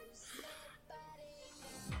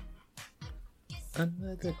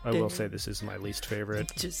 I will say this is my least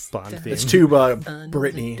favorite Bond theme. It's too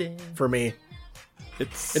Britney for me.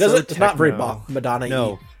 It's It doesn't. so It's not very techno. Madonna.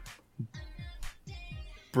 No.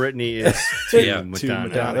 Britney is to Yeah, to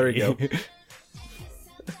Madonna. Yeah, there we go.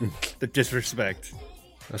 The disrespect.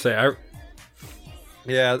 I say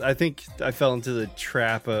Yeah, I think I fell into the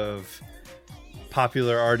trap of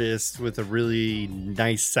popular artists with a really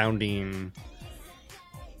nice sounding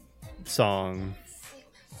song.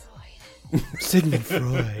 Sigmund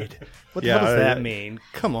Freud. What Yeah, does that mean?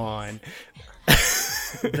 Come on.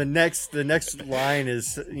 The next line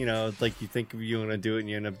is, like you think you want to do it and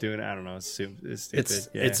you end up doing it. I don't know. It's stupid.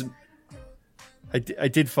 it's I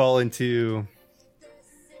did fall into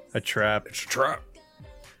a trap. it's a trap.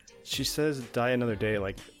 She says Die Another Day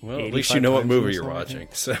like Well, at 85 least you know what times in movie the you're song, I watching.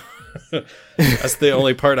 think. So that's the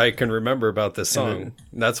only part I can remember about this song.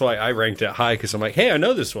 That's why I ranked it high, because I'm like, hey, I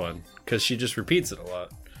know this one, because she just repeats it a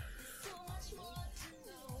lot.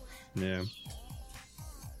 Yeah.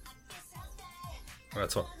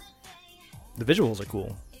 That's all. The visuals are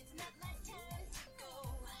cool.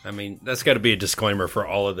 I mean, that's got to be a disclaimer for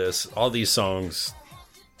all of this. All these songs,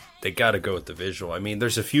 they got to go with the visual. I mean,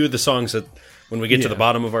 there's a few of the songs that, when we get to the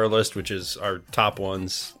bottom of our list, which is our top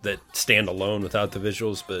ones, that stand alone without the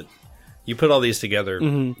visuals. But you put all these together,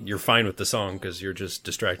 you're fine with the song because you're just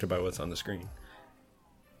distracted by what's on the screen.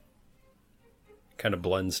 Kind of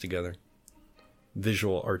blends together.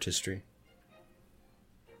 Visual artistry.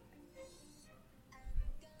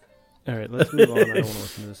 All right, let's move on. I don't want to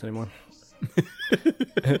listen to this anymore.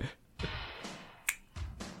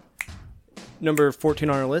 Number 14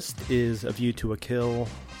 on our list is A View to a Kill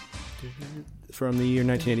from the year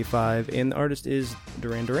 1985, and the artist is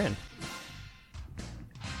Duran Duran.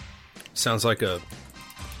 Sounds like a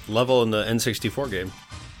level in the N64 game.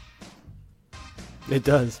 It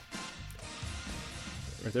does.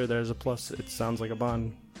 Right there's a plus. It sounds like a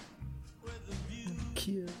Bond.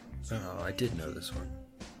 Oh, I did know this one.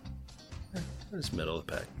 It's middle of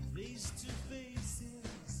the pack.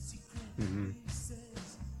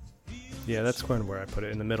 Yeah, that's kind of where I put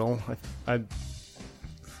it, in the middle. I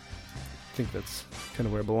think that's kind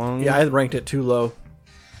of where it belongs. Yeah, I ranked it too low.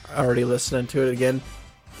 I already listening to it again.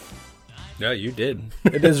 Yeah, you did.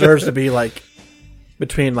 It deserves to be like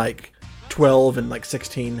between like 12 and like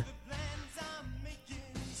 16.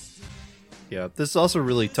 Yeah, this is also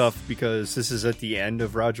really tough because this is at the end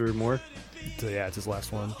of Roger Moore, So, yeah, it's his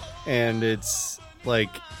last one. and it's like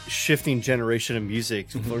shifting generation of music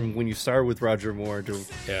from when you start with Roger Moore to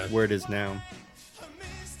Yeah. where it is now.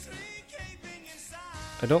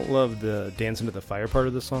 I don't love the Dance into the Fire part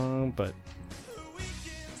of the song, but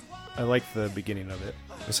I like the beginning of it.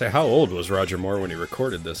 I say, how old was Roger Moore when he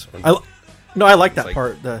recorded this one? I like that like-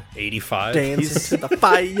 part. The 85? dance into the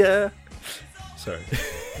fire. Sorry.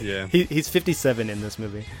 Yeah, He's 57 in this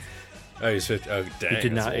movie. Oh, he's 50. Oh, dang. it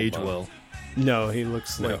did that's not an old age man. well. No, he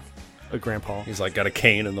looks No. like a grandpa. He's like got a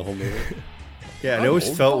cane in the whole movie. Yeah, and it always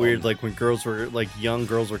felt weird, like when girls were like young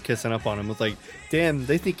girls were kissing up on him. It was like, damn,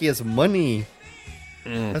 they think he has money.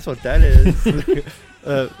 That's what that is.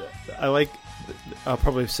 I like. I'll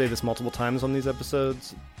probably say this multiple times on these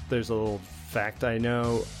episodes. There's a little fact I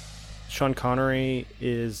know. Sean Connery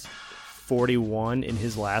is 41 in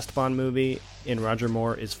his last Bond movie, and Roger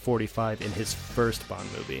Moore is 45 in his first Bond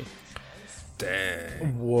movie.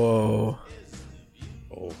 Dang. Whoa.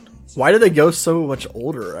 Old. Why did they go so much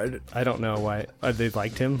older? I don't know why they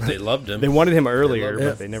liked him. They loved him. They wanted him earlier, him.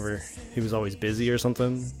 but they never. He was always busy or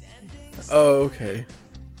something. Oh, okay.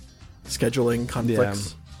 Scheduling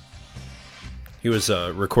conflicts. He was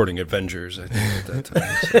recording Avengers, I think, at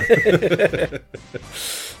that time. So.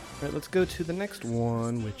 All right, let's go to the next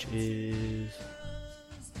one, which is.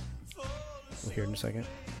 We'll hear it in a second.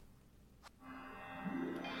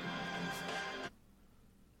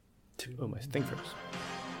 Oh, my thing froze.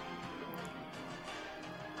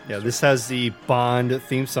 Yeah, this has the Bond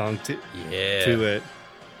theme song to Yeah. it.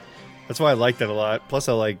 That's why I like that a lot. Plus,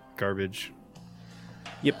 I like Garbage.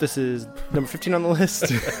 Yep, this is number 15 on the list.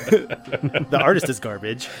 The artist is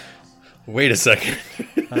Garbage. Wait a second.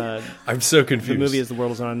 I'm so The confused. movie is The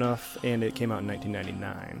World Is Not Enough, and it came out in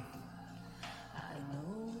 1999.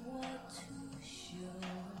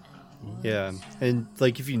 Yeah, and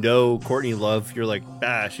like if you know Courtney Love, you're like,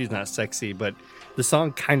 she's not sexy, but the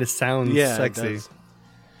song kind of sounds Yeah, it sexy. does.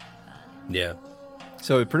 Yeah.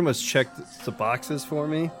 So it pretty much checked the boxes for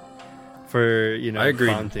me for, I agreed.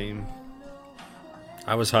 Bond theme.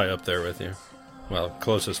 I was high up there with you. Well,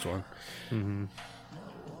 closest one.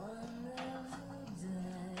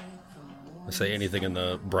 I say anything in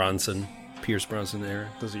the Pierce Bronson era.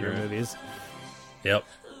 Those are your movies. Yep.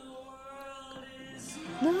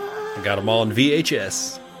 I got them all in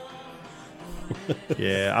VHS.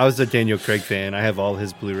 Yeah, I was a Daniel Craig fan. I have all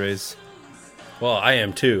his Blu-rays. Well, I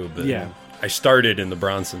am too, but Yeah. I started in the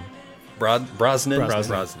Bronson. Brosnan?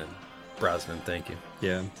 Brosnan. Brosnan, thank you.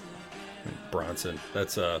 Yeah. Bronson.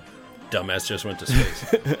 That's dumbass just went to space.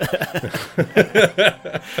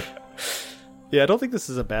 Yeah, I don't think this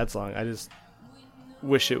is a bad song. I just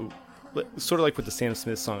wish it, sort of like with the Sam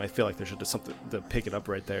Smith song, I feel like there should be something to pick it up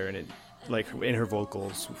right there, and it, like in her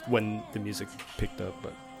vocals when the music picked up.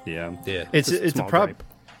 But Yeah. Yeah. It's It's a a small problem. gripe.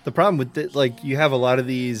 The problem with it, like, you have a lot of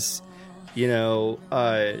these,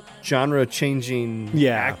 genre changing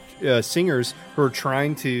singers who are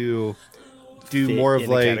trying to do fit more of in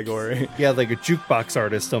a like category. like a jukebox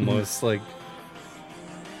artist almost, like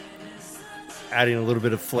adding a little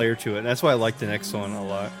bit of flair to it. And that's why I like the next one a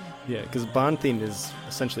lot. Yeah, because Bond theme is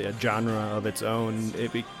essentially a genre of its own.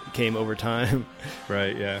 It became over time.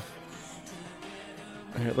 Right, yeah.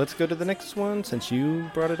 All right, let's go to the next one since you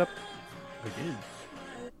brought it up. I did.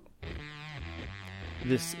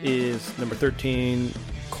 This is number 13,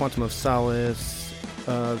 Quantum of Solace.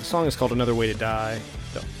 The song is called Another Way to Die.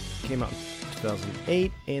 It came out in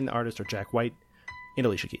 2008, and the artists are Jack White and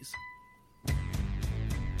Alicia Keys.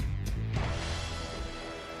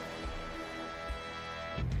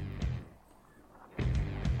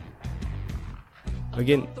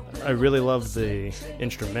 Again, I really love the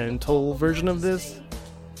instrumental version of this.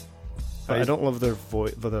 But I don't love their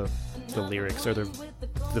the lyrics or the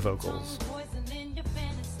vocals.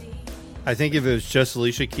 I think if it was just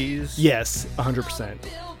Alicia Keys, Yes, 100%.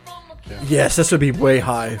 Yes, this would be way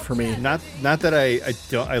high for me. not that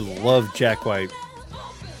I love Jack White.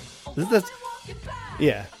 That's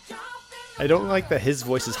Yeah. I don't like that his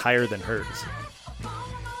voice is higher than hers.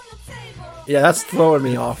 Yeah, that's throwing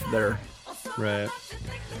me off there. right.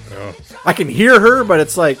 I can hear her, but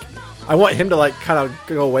it's like I want him to like kind of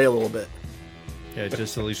go away a little bit. Yeah,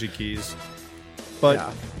 just Alicia Keys. But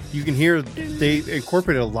Yeah. you can hear they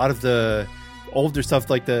incorporated a lot of the older stuff,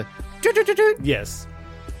 like the Yes.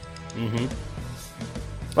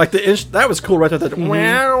 Like that was cool right there. That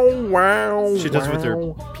wow, wow. she does with her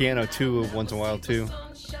wow. piano too once in a while too.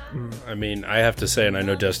 I mean, I have to say, and I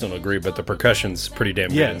know Destin will agree, but the percussion's pretty damn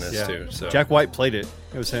good in Yes, this Yeah. too. So Jack White played it.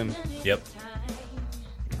 It was him. Yep.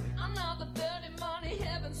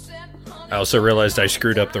 I also realized I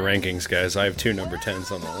screwed up the rankings, guys. I have 2 number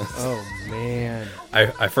 10s on the list. Oh, man.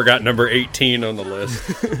 I forgot number 18 on the list.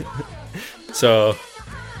 So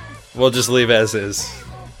we'll just leave as is.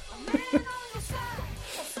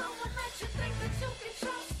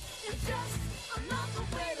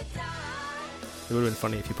 It would have been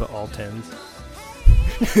funny if you put all 10s.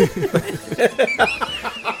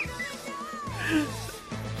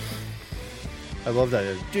 I love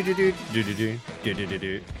that.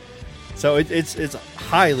 Do-do-do-do-do-do-do-do-do-do. So it's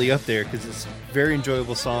highly up there because it's a very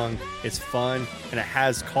enjoyable song. It's fun and it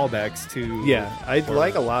has callbacks to Yeah, I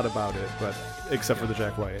like a lot about it, but except for the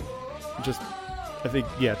Jack White. Just, I think,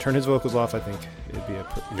 turn his vocals off. I think it'd be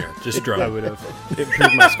Yeah, just I drum. would have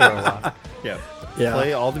improved my score a lot. yeah. Yeah.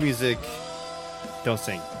 Play all the music. Don't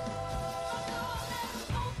sing.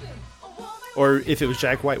 Or if it was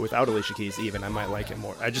Jack White without Alicia Keys, even I might like it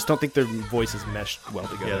more. I just don't think their voices meshed well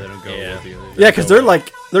together. Yeah, they don't go Yeah. well together. Yeah, because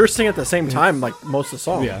they're singing at the same time, like most of the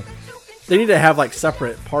song. Yeah. They need to have like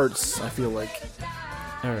separate parts. I feel like.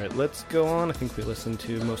 All right, let's go on. I think we listened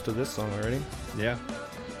to most of this song already. Yeah.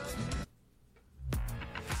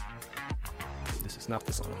 This is not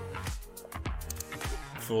the song.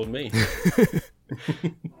 Fooled me.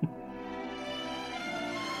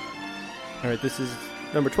 All right, this is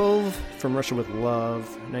number 12, From Russia with Love,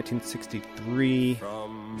 1963.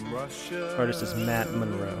 Artist is Matt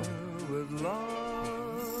Monroe.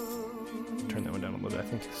 Turn that one down a little bit. I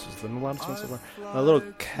think this is the loudest one so far. A little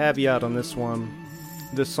caveat on this one.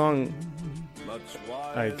 This song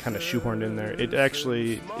I kind of shoehorned in there. It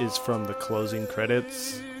actually is from the closing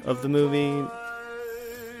credits of the movie.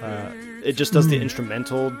 It just does the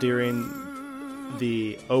instrumental during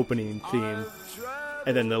the opening theme.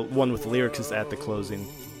 And then the one with the lyrics is at the closing.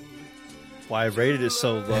 Why I rated it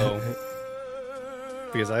so low.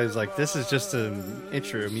 Because I was like, this is just an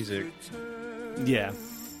intro music. Yeah.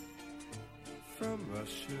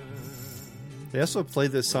 They also played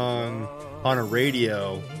this song on a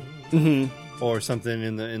radio or something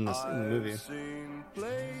in the movie.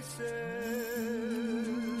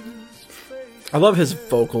 I love his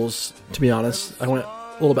vocals. To be honest, I went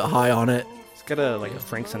a little bit high on it. It's got a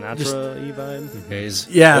Frank Sinatra-y vibe. His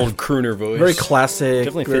Yeah. old crooner voice. Very classic.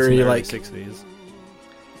 Definitely fits in very the early like 60s.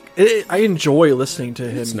 I enjoy listening to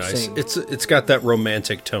him It's nice. sing. It's got that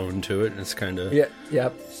romantic tone to it, and it's kind of Yep.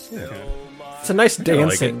 It's a nice like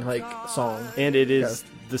dancing song. And it is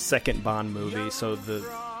the second Bond movie, so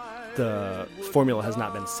the formula has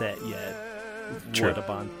not been set yet. True. What a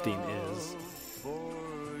Bond theme is.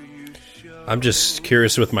 I'm just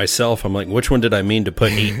curious with myself. I'm like, which one did I mean to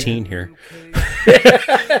put 18 here?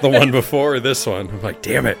 The one before or this one? I'm like,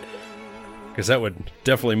 damn it. Because that would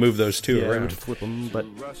definitely move those two Yeah, we around. would flip them, but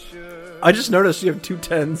I just noticed you have 2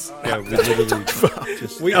 10s. Yeah, we literally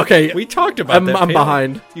just, Okay, we talked about I'm that. Palin.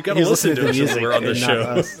 behind. You got to he's listen listening to to us the music when we're on the and not show.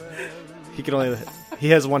 us. He can only. He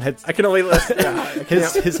has one head. I can only listen. Yeah,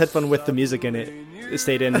 His headphone with the music in it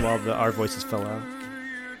stayed in while our voices fell out.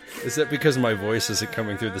 Is that because my voice isn't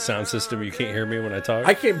coming through the sound system? You can't hear me when I talk?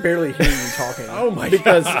 I can barely hear you talking. Oh my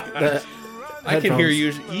because God. the I can hear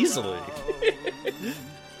headphones- you easily.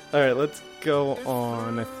 All right, let's go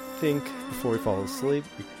on. I think before we fall asleep,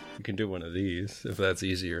 You can do one of these if that's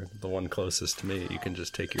easier. The one closest to me, you can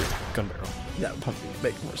just take your gun barrel. That would probably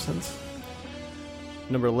make more sense.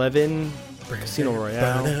 Number 11, Casino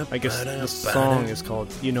Royale. I guess the song is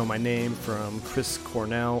called "You Know My Name" from Chris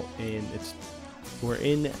Cornell, and we're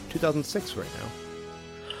in 2006 right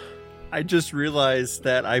now. I just realized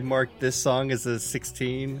that I marked this song as a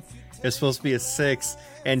 16. It's supposed to be a 6,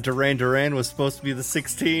 and Duran Duran was supposed to be the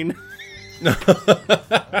 16.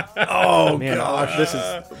 Oh man, this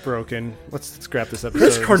is broken. Let's scrap this episode.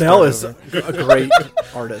 Chris and Cornell start is over. a great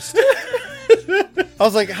artist. I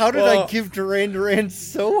was like, how did I give Duran Duran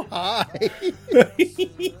so high?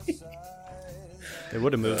 They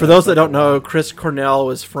would have moved. For those that don't know, Chris Cornell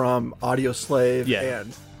was from Audioslave Yeah.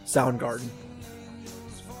 and Soundgarden.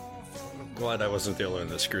 Glad I wasn't the only one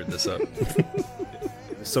that screwed this up.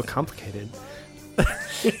 so complicated.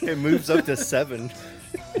 It moves up to 7.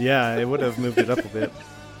 Yeah, it would have moved it up a bit,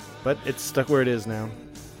 but it's stuck where it is now.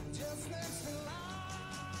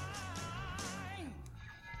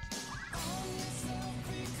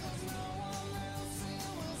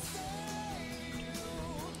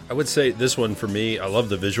 I would say this one for me, I love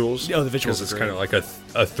the visuals. Oh, the visuals Because are it's great. kind of like a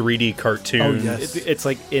 3D cartoon. Oh, yes. It's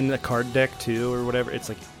like in a card deck too, or whatever. It's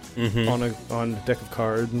like on a deck of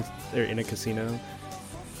cards, or in a casino.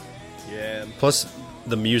 Yeah. Plus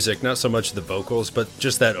the music, not so much the vocals, but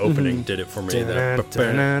just that opening did it for me. That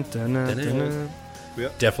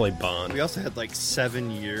definitely Bond. We also had like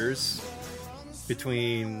 7 years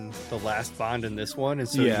between the last Bond and this one, and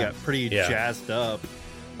so Yeah. you got pretty Yeah. jazzed up.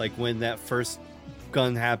 Like when that first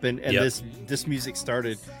gun happened and Yep. this music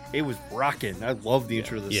started, it was rocking. I love the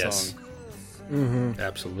intro to this Yes. song.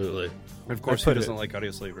 Absolutely. And of course, I who put doesn't it- like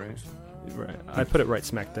Audioslave, right? Right. I put it right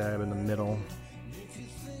smack dab in the middle.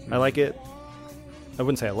 I like it. I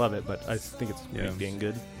wouldn't say I love it, but I think it's Yeah. being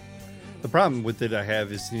good. The problem with it I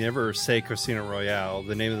have is you never say Casino Royale.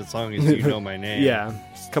 The name of the song is You Know My Name. Yeah,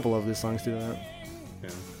 a couple of these songs do that. Yeah.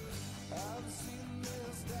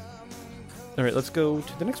 All right, let's go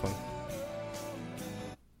to the next one.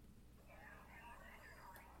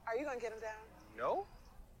 Are you gonna get him down? No?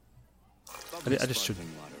 I just should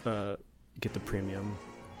get the premium.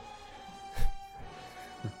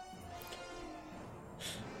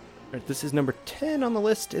 All right, this is number 10 on the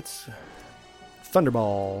list. It's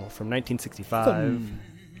Thunderball from 1965.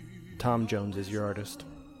 Tom Jones is your artist.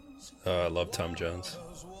 I love Tom Jones.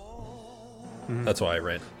 That's why I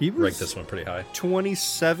ranked He was- this one pretty high.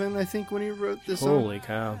 27, I think, when he wrote this song. Holy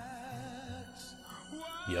cow.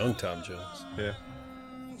 Young Tom Jones. Yeah.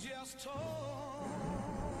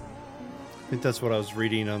 I think that's what I was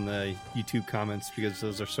reading on the YouTube comments because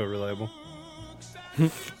those are so reliable.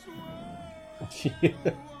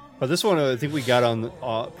 But this one, I think we got on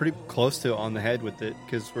pretty close to on the head with it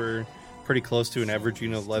because we're pretty close to an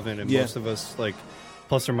averaging of 11, and Yeah. most of us like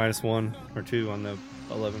plus or minus 1 or 2 on the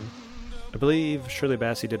 11. I believe Shirley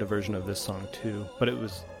Bassey did a version of this song too, but it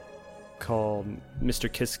was called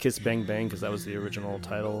Mr. Kiss Kiss Bang Bang because that was the original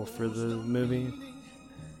title for the movie.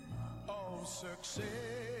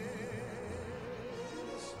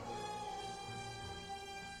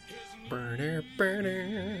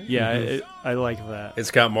 Yeah, I like that.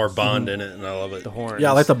 It's got more Bond in it, and I love it. The horns. Yeah,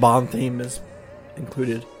 I like the Bond theme is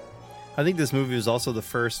included. I think this movie was also the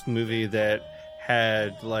first movie that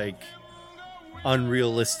had like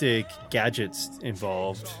unrealistic gadgets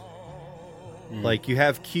involved. Like you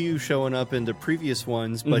have Q showing up in the previous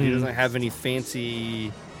ones, but he doesn't have any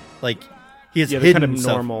fancy, like he has Yeah, the hidden kind of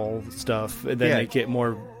stuff. normal stuff, and then Yeah. they get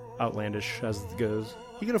more outlandish as it goes.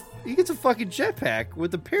 He gets a fucking jetpack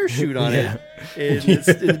with a parachute on it. And it's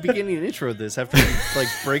in the beginning and intro of this after he like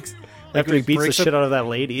breaks After he beats the breaks shit up- out of that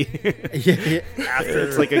lady, yeah, after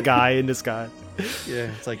it's like a guy in disguise.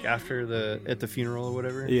 Yeah, it's like after at the funeral or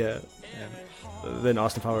whatever. Yeah. Yeah. Then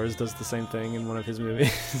Austin Powers does the same thing in one of his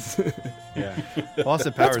movies. Yeah.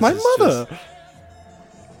 Austin Powers. That's my is mother.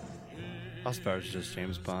 Austin Powers is just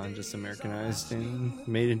James Bond, just Americanized and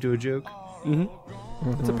made into a joke.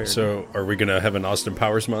 It's a parody. So, are we going to have an Austin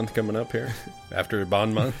Powers month coming up here after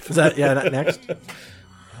Bond month? Is that next?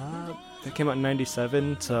 That came out in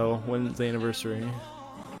 97, so when's the anniversary?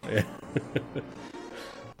 Yeah.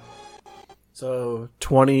 So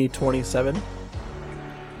 2027.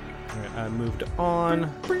 Alright, I moved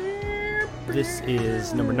on. This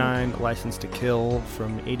is number 9, License to Kill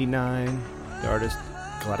from 89. The artist,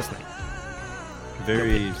 Gladys Knight.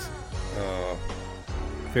 Very,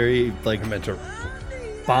 very like I meant to.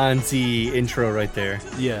 Bondsy intro right there.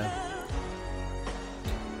 Yeah.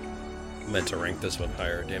 Meant to rank this one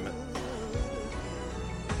higher, damn it.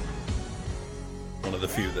 One of the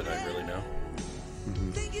few that I really know.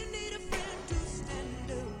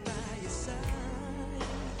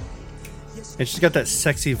 And she's got that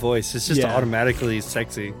sexy voice. It's just Yeah. automatically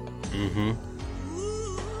sexy. Mm-hmm.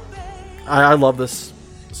 I love this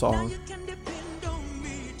song.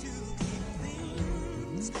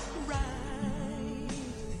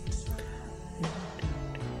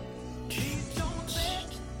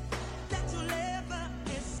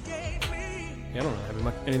 Yeah, I don't really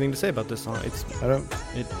have anything to say about this song. It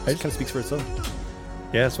kind of speaks for itself.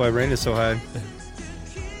 Yeah, that's why Rain is so high.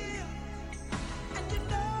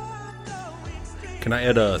 Can I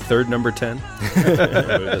add a third number 10?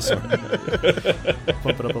 This one.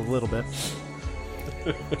 Bump it up a little bit.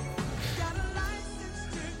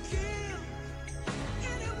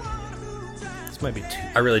 This might be 2.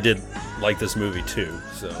 I really did like this movie too.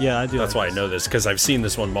 So Yeah, I do That's like why this. I know this, because I've seen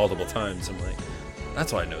this one multiple times. I'm like,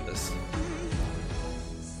 that's why I know this.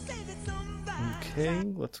 Okay,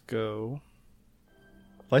 let's go.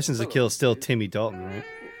 License to Kill is still Timmy Dalton, right?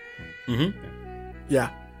 Mm-hmm.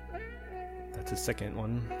 Yeah. That's his second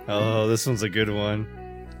one. Oh, this one's a good one.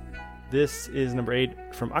 This is number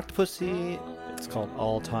 8 from Octopussy. It's called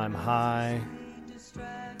All Time High.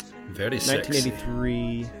 Very sexy.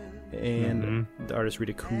 1983. And the artist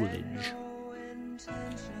Rita Coolidge.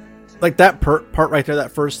 Like that part right there,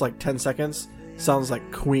 that first like 10 seconds sounds like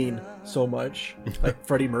Queen so much. Like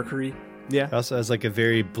Freddie Mercury. Yeah. It also has like a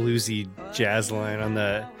very bluesy jazz line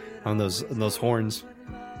on those horns.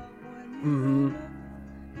 Mm-hmm.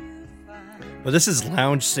 But this is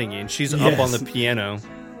lounge singing. She's up on the Yes. piano.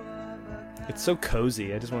 It's so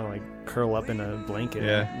cozy. I just want to like curl up in a blanket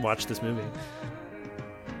Yeah. and watch this movie.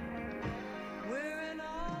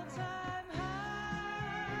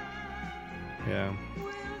 Yeah.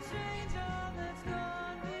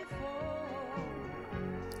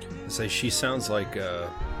 Say she sounds like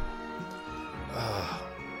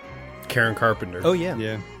Karen Carpenter. Oh, yeah.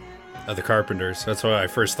 Yeah. Of the Carpenters. That's what I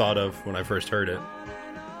first thought of when I first heard it.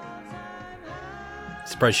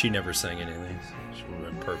 Surprised she never sang anything. She would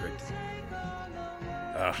have been perfect.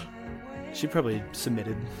 She probably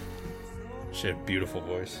submitted. She had a beautiful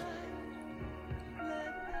voice.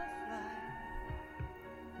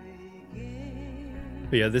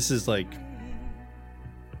 But yeah, this is like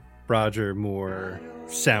Roger Moore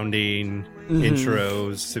sounding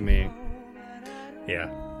intros to me. Yeah.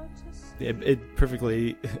 It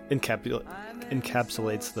perfectly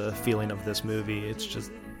encapsulates the feeling of this movie. It's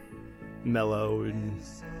just mellow and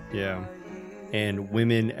Yeah. And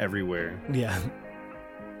women everywhere. yeah.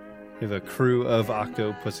 We have a crew of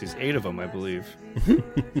octopussies, 8 of them, I believe.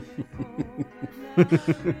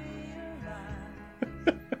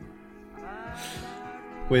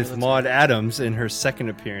 With Maude Adams in her second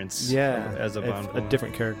appearance Yeah, as a Bond a villain.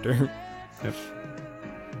 different character. Yep.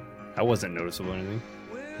 That wasn't noticeable or anything.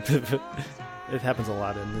 It happens a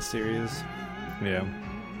lot in this series. Yeah.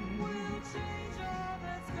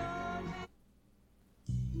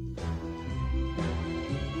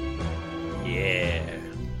 Yeah.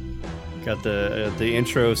 Got the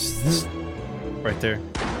intro right there.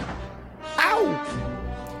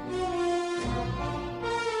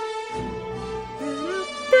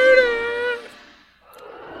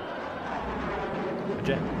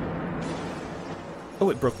 Jack. Oh,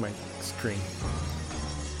 it broke my screen.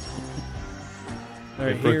 All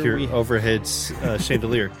right, It broke here your we. overhead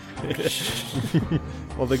chandelier.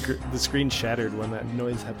 Well, the screen shattered when that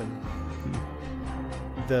noise happened.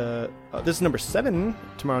 This is number 7.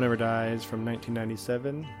 Tomorrow Never Dies from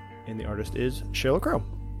 1997, and the artist is Sheryl Crow.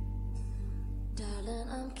 Darling,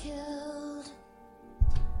 I'm killed.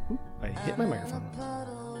 I hit my microphone.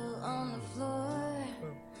 Puddle on the floor,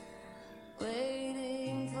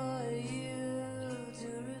 waiting for you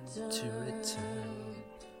to return.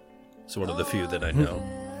 It's one of the few that I know.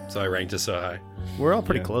 So I ranked it so high. We're all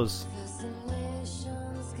pretty Yeah. close.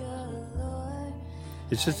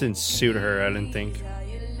 It just didn't suit her, I didn't think.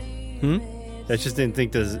 Hmm? I just didn't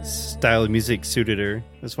think the style of music suited her.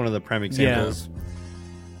 That's one of the prime examples.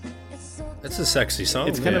 It's a sexy song.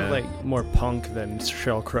 It's kind Yeah. of like more punk than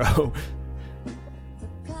Sheryl Crow.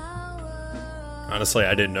 Honestly,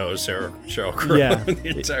 I didn't know it was Sheryl Crow Yeah.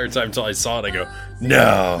 the entire time until I saw it. I go,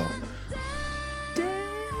 no.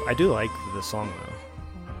 I do like the song though.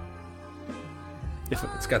 If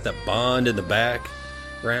It's got that Bond in the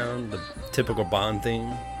background, the typical Bond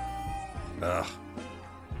theme. Ugh.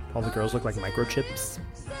 all the girls look like microchips.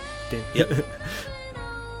 Damn. Yep.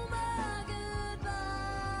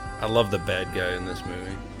 I love the bad guy in this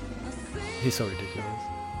movie. He's so ridiculous.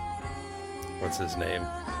 What's his name?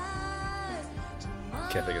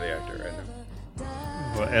 Can't think of the actor right now.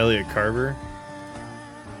 Well, Elliot Carver.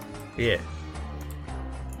 Yeah.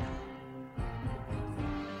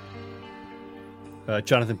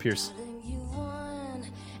 Jonathan Pierce.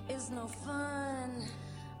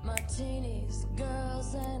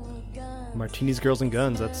 Martinis, girls, and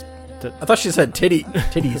guns. That's I thought she said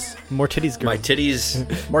titties. more titties, girls. My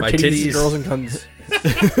titties. More my titties, girls, and guns.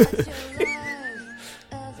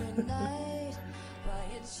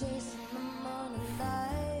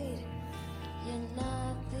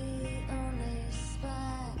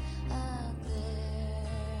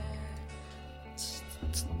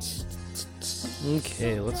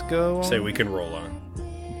 Okay, let's go. Say we can roll on.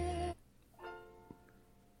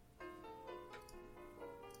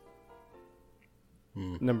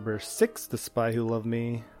 Number 6, The Spy Who Loved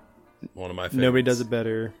Me. One of my favorites. Nobody Does It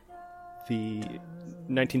Better. The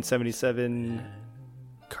 1977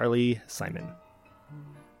 Carly Simon.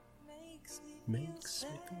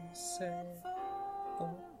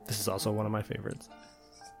 This is also one of my favorites.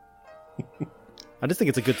 I just think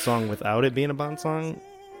it's a good song without it being a Bond song.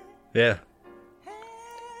 Yeah.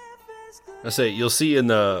 I say you'll see in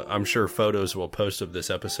the, I'm sure photos we'll post of this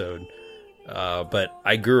episode. But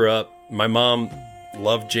I grew up, my mom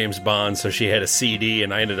loved James Bond, so she had a CD,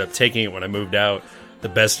 and I ended up taking it when I moved out, the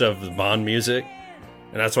best of the Bond music.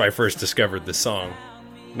 And that's why I first discovered this song.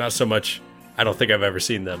 Not so much, I don't think I've ever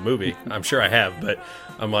seen the movie. I'm sure I have, but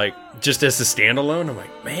I'm like, just as a standalone, I'm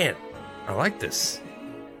like, man, I like this.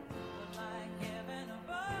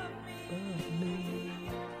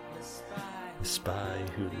 The Spy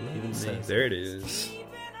Who Loved Me. There it is.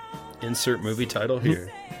 Insert movie title here.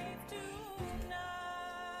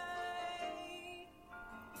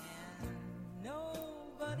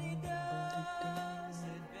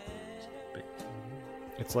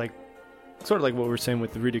 It's like sort of like what we were saying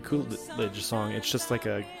with the Rita Coolidge song. It's just like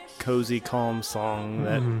a cozy, calm song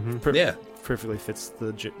that Yeah. perfectly fits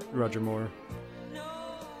the Roger Moore.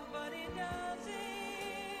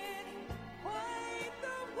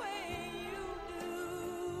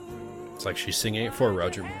 It's like she's singing it for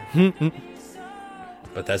Roger Moore.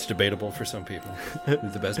 But that's debatable for some people. Who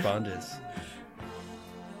the best Bond is.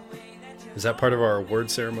 Is that part of our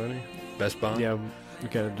award ceremony? Best Bond? Yeah, we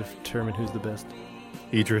gotta determine who's the best.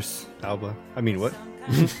 Idris Elba. I mean, what?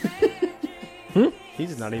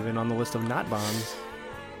 He's not even on the list of not Bonds.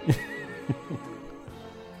 He's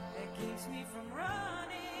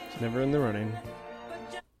never in the running.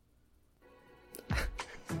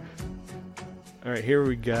 All right, here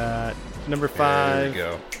we got number 5. There we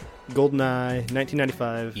go. GoldenEye,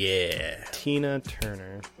 1995. Yeah. Tina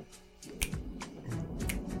Turner.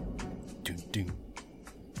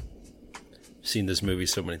 Seen this movie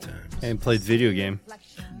so many times. And played video game.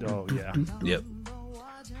 Oh yeah. Yep.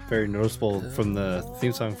 Very noticeable from the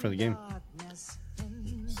theme song for the game.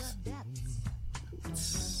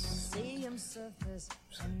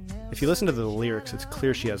 If you listen to the lyrics, it's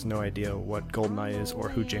clear she has no idea what GoldenEye is or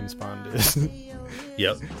who James Bond is.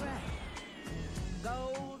 Yep.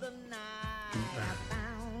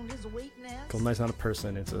 GoldenEye's not a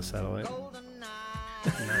person; it's a satellite.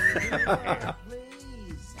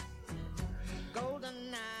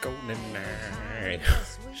 GoldenEye.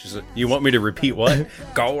 She's like, you want me to repeat what?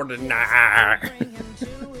 GoldenEye.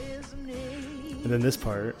 And then this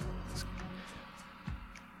part,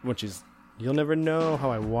 which is, you'll never know how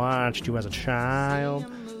I watched you as a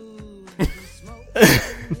child.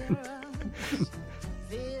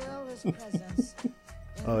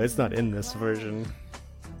 Oh, it's not in this version.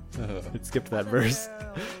 It skipped that verse.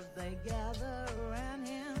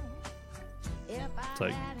 It's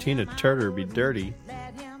like Tina Turner be dirty.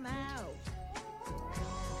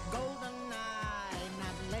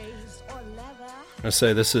 I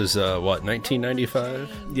say this is what,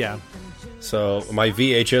 1995? Yeah. So my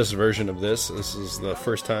VHS version of this is the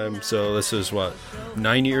first time. So this is what,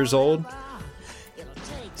 9 years old.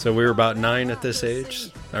 So we were about 9 at this age.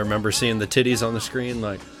 I remember seeing the titties on the screen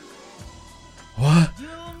like, what?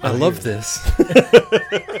 I love this.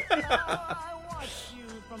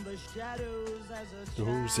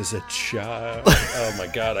 Those as a child. Oh my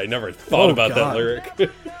god, I never thought Oh, about God. that lyric.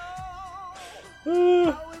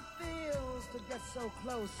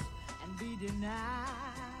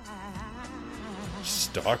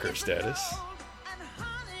 Stalker status.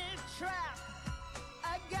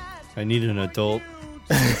 I need an adult.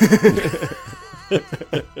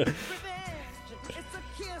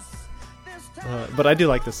 But I do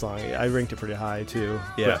like this song. I ranked it pretty high too.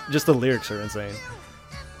 Yeah. But just the lyrics are insane.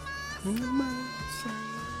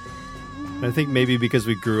 I think maybe because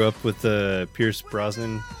we grew up with the Pierce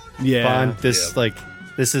Brosnan Yeah. Bond, this Yeah.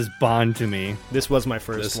 this is Bond to me. This was my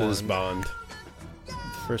first This one. is Bond.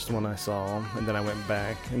 First one I saw, and then I went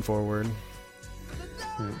back and forward.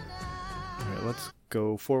 All right, let's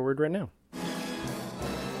go forward right now.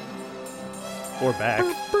 Or back,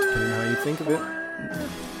 depending on how you think of it.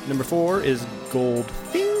 Number 4 is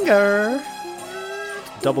Goldfinger.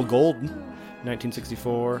 Double Gold,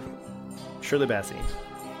 1964. Shirley Bassey.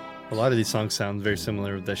 A lot of these songs sound very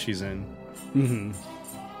similar that she's in. Mm-hmm.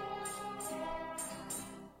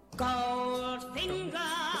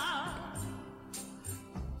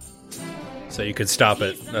 So you could stop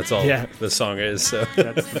it. That's all Yeah. the song is. So.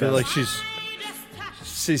 I feel like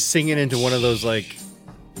she's singing into one of those like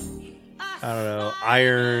I don't know,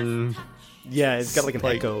 iron. Yeah, it's got like an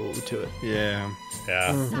Like- echo to it. Yeah.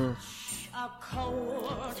 Yeah.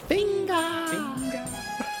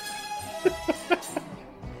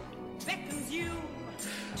 Beckons you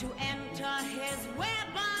to enter his web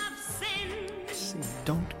of sin,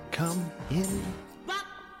 Don't come in. but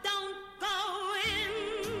don't go in.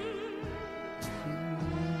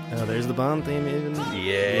 Oh, there's the Bond theme even.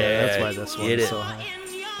 Yeah. That's why this get one's it. so high.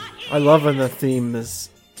 In your I love when the theme is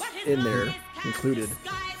in there, included.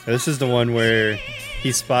 This is the one where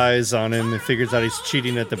he spies on him and figures out he's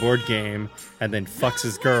cheating at the board game and then fucks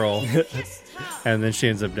his girl and then she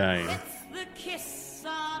ends up dying. the kiss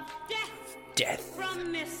of death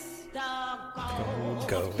from Mr.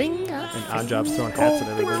 Go. And Odd Job's throwing hats at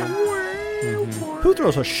everybody. Who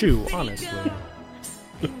throws a shoe, honestly?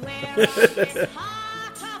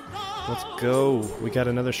 Let's go. We got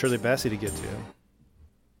another Shirley Bassey to get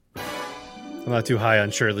to. I'm not too high on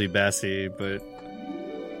Shirley Bassey, but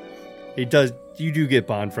you do get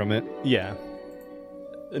Bond from it. Yeah.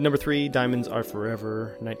 Number 3, Diamonds Are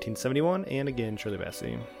Forever, 1971, and again, Shirley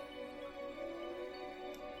Bassey.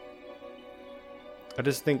 I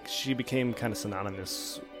just think she became kind of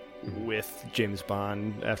synonymous with James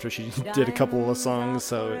Bond after she did a couple of songs,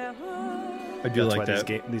 so I do that's like why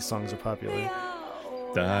that. these songs are popular.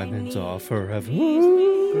 Diamonds are forever.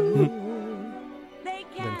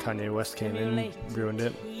 Then Kanye West came in, ruined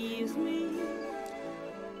it.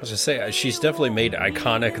 I was just say she's definitely made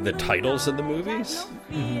iconic the titles of the movies.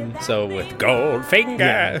 So with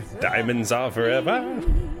Goldfinger, Diamonds Are Forever.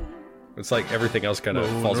 It's like everything else kind of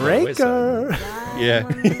falls by the wayside. Moonraker. Yeah.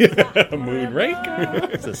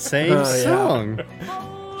 Moonraker. It's the same Oh, yeah. song.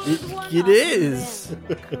 It is.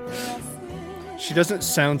 She doesn't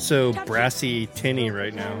sound so brassy, tinny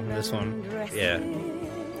right now in this one. Yeah.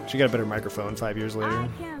 She got a better microphone 5 years later.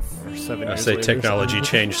 Or 7 I years say later. technology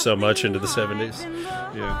changed so much into the 70s.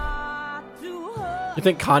 Yeah. You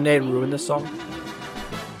think Kanye ruined this song?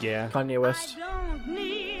 Yeah. Kanye West?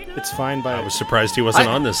 It's fine by... I was surprised he wasn't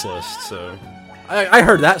on this list, so I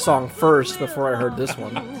heard that song first before I heard this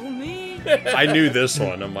one. I knew this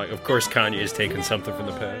one. I'm like, of course Kanye's taken something from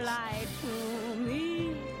the past.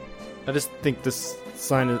 I just think this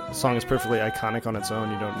song is perfectly iconic on its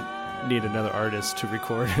own. You don't need another artist to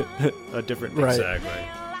record a different Right.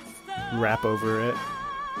 Exactly. rap over it.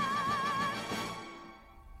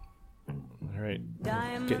 All right,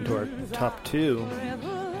 getting to our top 2.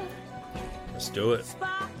 Let's do it.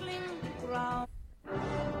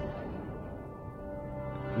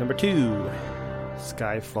 Number 2,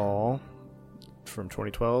 Skyfall from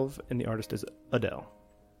 2012, and the artist is Adele.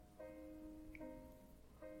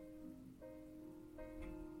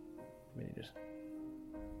 Let me just...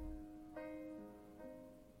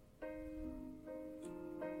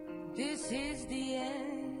 This is the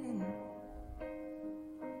end.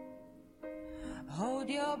 Hold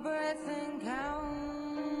your breath and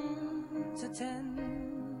count to 10.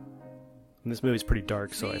 And this movie's pretty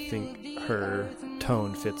dark, so I think her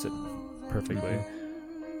tone fits it perfectly.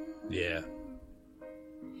 Yeah.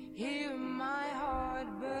 Hear my heart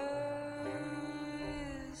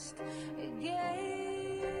burst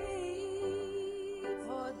again.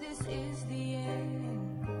 For this is the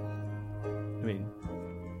end. I mean,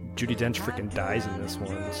 Judi Dench freaking dies in this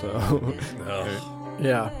one, so Oh,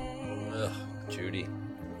 Yeah. ugh, Judy.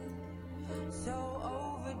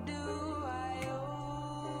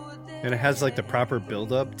 And it has like the proper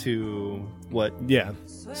build up to what yeah.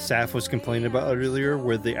 Saf was complaining about earlier,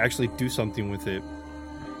 where they actually do something with it.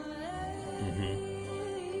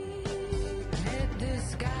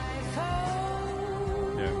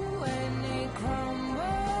 Yeah.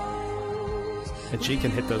 And she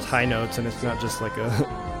can hit those high notes, and it's not just like a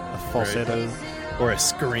falsetto. Or a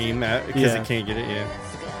scream because Yeah. it can't get it. Yeah.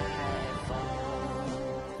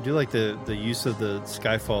 I do like the use of the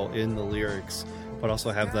Skyfall in the lyrics, but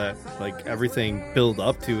also have that like everything build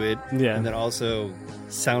up to it, Yeah. and then also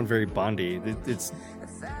sound very Bondy. It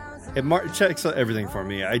checks out everything for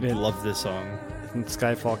me. I Yeah. love this song. And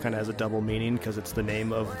Skyfall kind of has a double meaning because it's the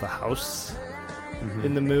name of the house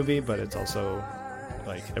in the movie, but it's also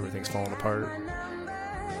like everything's falling apart.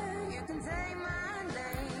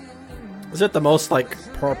 Is it the most like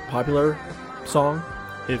popular song?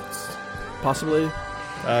 It's Possibly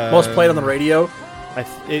most played on the radio.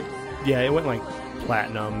 it went like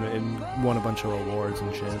platinum and won a bunch of awards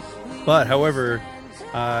and shit. But however,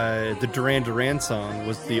 the Duran Duran song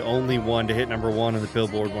was the only one to hit number 1 on the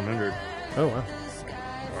Billboard 100. Oh wow.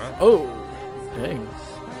 Oh, dang!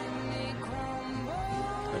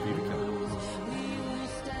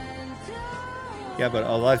 Yeah, but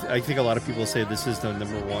I think a lot of people say this is the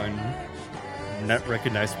number 1 not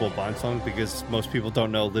recognizable Bond song because most people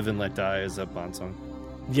don't know "Live and Let Die" is a Bond song.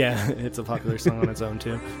 Yeah, it's a popular song on its own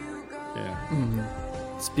too.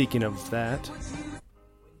 Yeah. Speaking of that,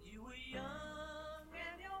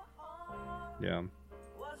 Yeah.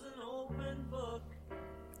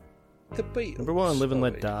 number 1, Live and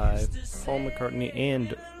Let Die, Paul McCartney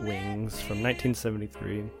and Wings from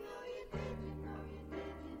 1973.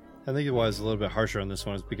 I think it was a little bit harsher on this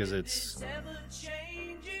one is because it's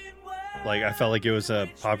like I felt like it was a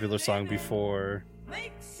popular song before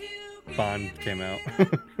Bond came out.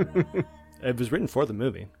 It was written for the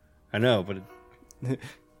movie, I know, but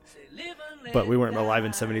but we weren't alive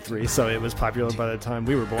in 73, so it was popular by the time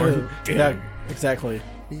we were born. Yeah, exactly.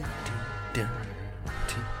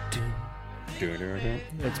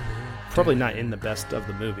 It's probably not in the best of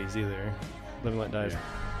the movies either. Live and Let Die is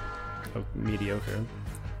mediocre.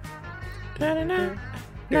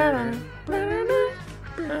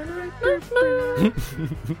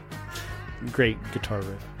 Great guitar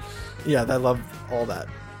riff. Yeah, I love all that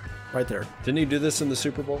right there. Didn't he do this in the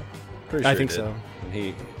Super Bowl? Pretty I sure think he did. so. When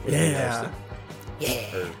he Yeah.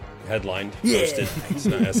 hosted. Or headlined. Hosted. It's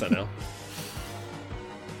not SNL.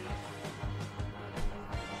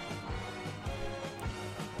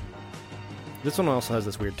 This one also has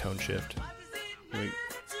this weird tone shift. Like,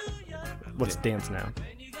 let's dance now.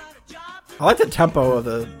 I like the tempo of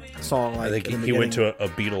the song. Like, I think in the he went beginning. to a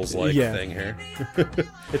Beatles-like Yeah. thing here.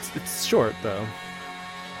 It's short though.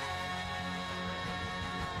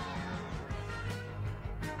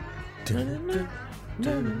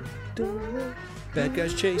 Bad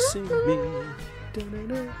guys chasing me.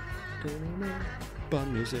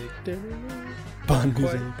 Bond music. Bond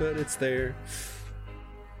Quite, but it's there.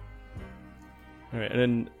 All right, and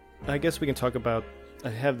then I guess we can talk about. I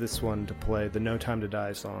have this one to play, the "No Time to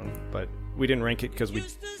Die" song, but we didn't rank it because we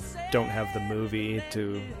don't have the movie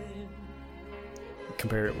to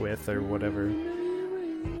compare it with or whatever.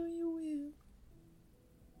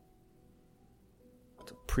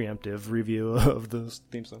 It's a preemptive review of the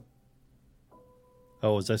theme song.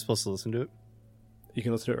 Oh, was I supposed to listen to it? You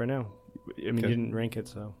can listen to it right now. I mean, Okay. you didn't rank it,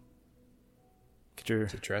 so get your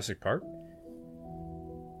Is it Jurassic Park?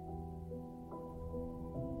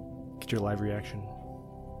 live reaction.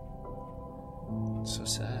 So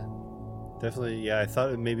sad. Definitely, yeah. I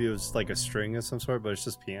thought maybe it was like a string of some sort, but it's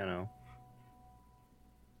just piano.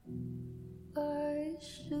 I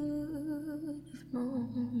should have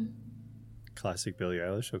known. Classic Billie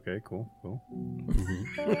Eilish. Okay, cool.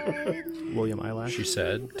 William Eyelash. She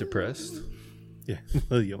said, depressed. Yeah,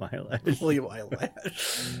 William Eyelash. William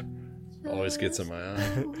Eyelash. Always gets in my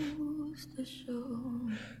eye. Goes to show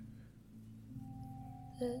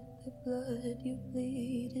that the blood you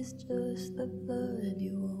bleed is just the blood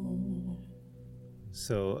you own.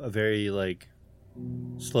 So a very like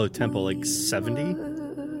slow tempo, like 70.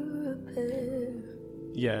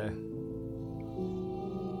 Yeah.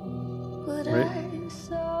 But Right. I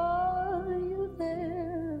saw you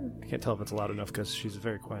there. I can't tell if it's loud enough because she's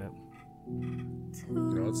very quiet.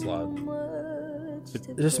 No, it's loud. Is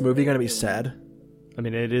this movie gonna be sad? I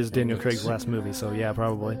mean, it is Daniel Craig's last movie, so yeah,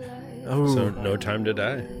 probably. Oh, So, No Time to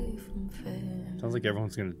Die. Sounds like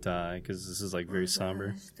everyone's gonna die because this is like very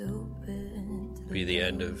somber. Be the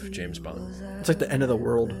end of James Bond. It's like the end of the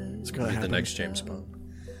world. It's gonna Be the happen. next James Bond.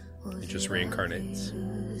 He just reincarnates.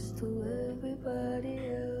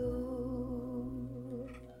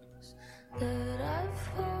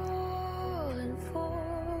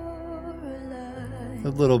 A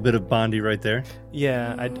little bit of Bondy right there.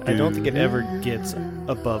 Yeah, I don't think it ever gets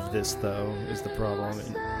above this, though, is the problem.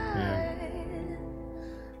 Yeah.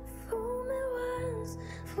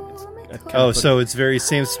 It kind Oh, of- so it's very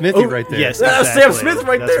Sam Smithy right there. Yes, That's exactly. Sam Smith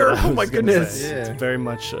right That's there. what I Oh my was gonna goodness. say. Yeah. It's very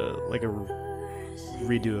much like a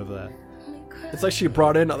redo of that. It's like she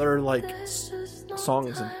brought in other like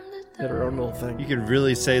songs and did her own little thing. You can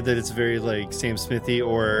really say that it's very like Sam Smithy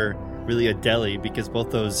or really Adele because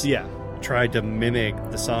both those Yeah, tried to mimic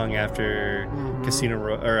the song after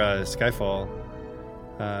Skyfall.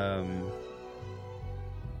 I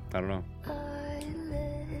don't know.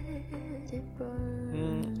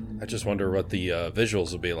 I just wonder what the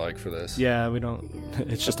visuals will be like for this. yeah, we don't.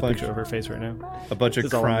 It's just a bunch- picture of her face right now. A bunch of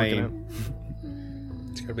That's all I'm looking crying.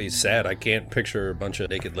 It's gonna be sad. I can't picture a bunch of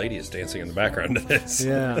naked ladies dancing in the background of this. at.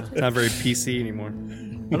 Yeah, It's not very PC anymore.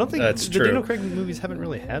 I don't think That's the true. Daniel Craig movies haven't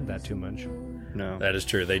really had that too much. No. That is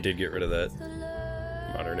true. They did get rid of that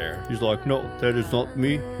modern era. He's like, no, that is not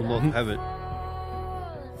me. Will not have it.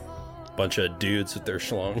 Bunch of dudes with their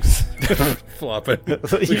schlongs flopping. Yeah,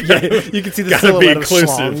 you can see the Gotta be silhouette of inclusive,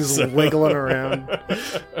 schlongs so. wiggling around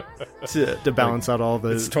to balance out all the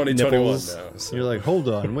It's 2021 nipples. now. So. You're like, hold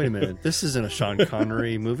on, wait a minute. This isn't a Sean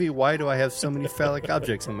Connery movie. Why do I have so many phallic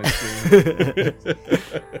objects on my screen?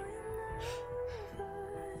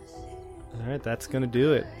 All right, that's gonna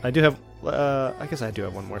do it. I do have. I guess I do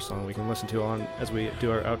have one more song we can listen to on as we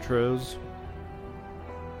do our outros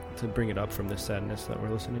to bring it up from this sadness that we're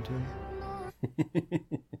listening to.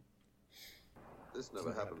 This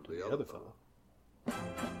never happened to the other fellow.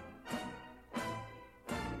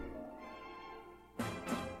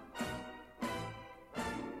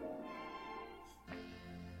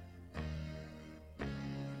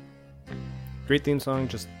 Great theme song.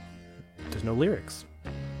 Just there's no lyrics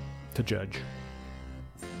to judge.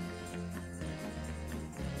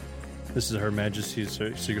 This is Her Majesty's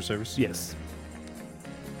Secret Service. Yes,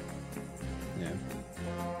 Yeah.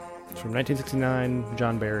 it's from 1969.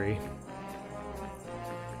 John Barry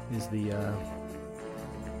is the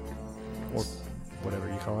or whatever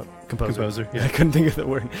you call it, composer. Yeah. I couldn't think of the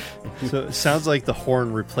word. So it sounds like the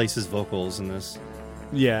horn replaces vocals in this.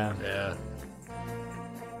 Yeah. Yeah.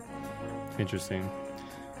 Interesting.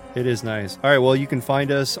 It is nice. All right, well, you can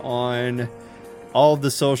find us on all of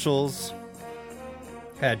the socials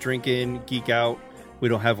at Drinkin' Geek Out. We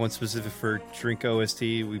don't have one specific for Drink OST.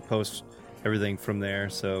 We post everything from there,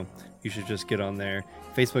 so you should just get on there.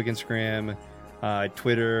 Facebook, Instagram,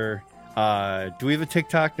 Twitter. Do we have a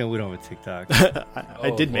TikTok? No, we don't have a TikTok. I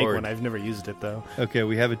did make Lord. one. I've never used it though. Okay,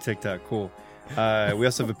 we have a TikTok. Cool. We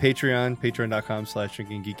also have a Patreon,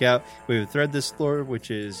 patreon.com/drinkinggeekout. We have a Threadless store, which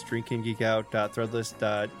is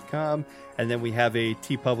drinkinggeekout.threadless.com. And then we have a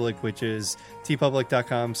TeePublic, which is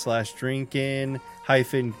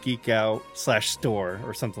tpublic.com/drinkin-geekout/store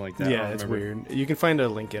or something like that. I Yeah, don't it's remember. weird. You can find a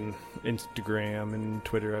link in Instagram and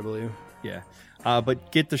Twitter, I believe. Yeah.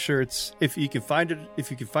 But get the shirts if you can find it. If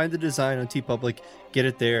you can find the design on TeePublic, get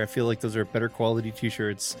it there. I feel like those are better quality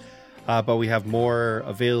T-shirts. But we have more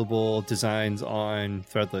available designs on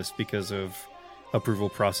Threadless because of approval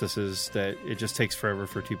processes that it just takes forever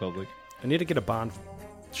for TeePublic. I need to get a Bond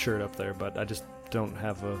shirt up there, but I just don't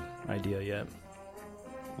have an idea yet.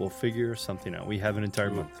 We'll figure something out. We have an entire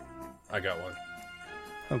month. I got one.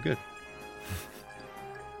 Oh, good.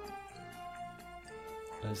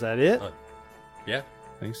 Is that it? Yeah.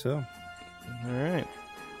 I think so. All right.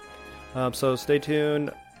 So stay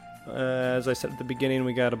tuned. As I said at the beginning,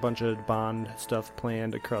 we got a bunch of Bond stuff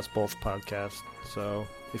planned across both podcasts. So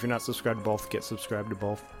if you're not subscribed to both, get subscribed to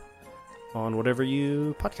both on whatever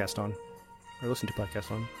you podcast on or listen to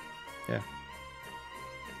podcasts on. Yeah.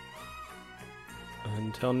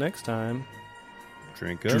 Until next time.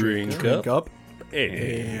 Drink up. Drink Drink up up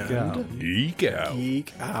and Go. geek out.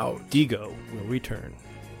 geek out. Digo will return.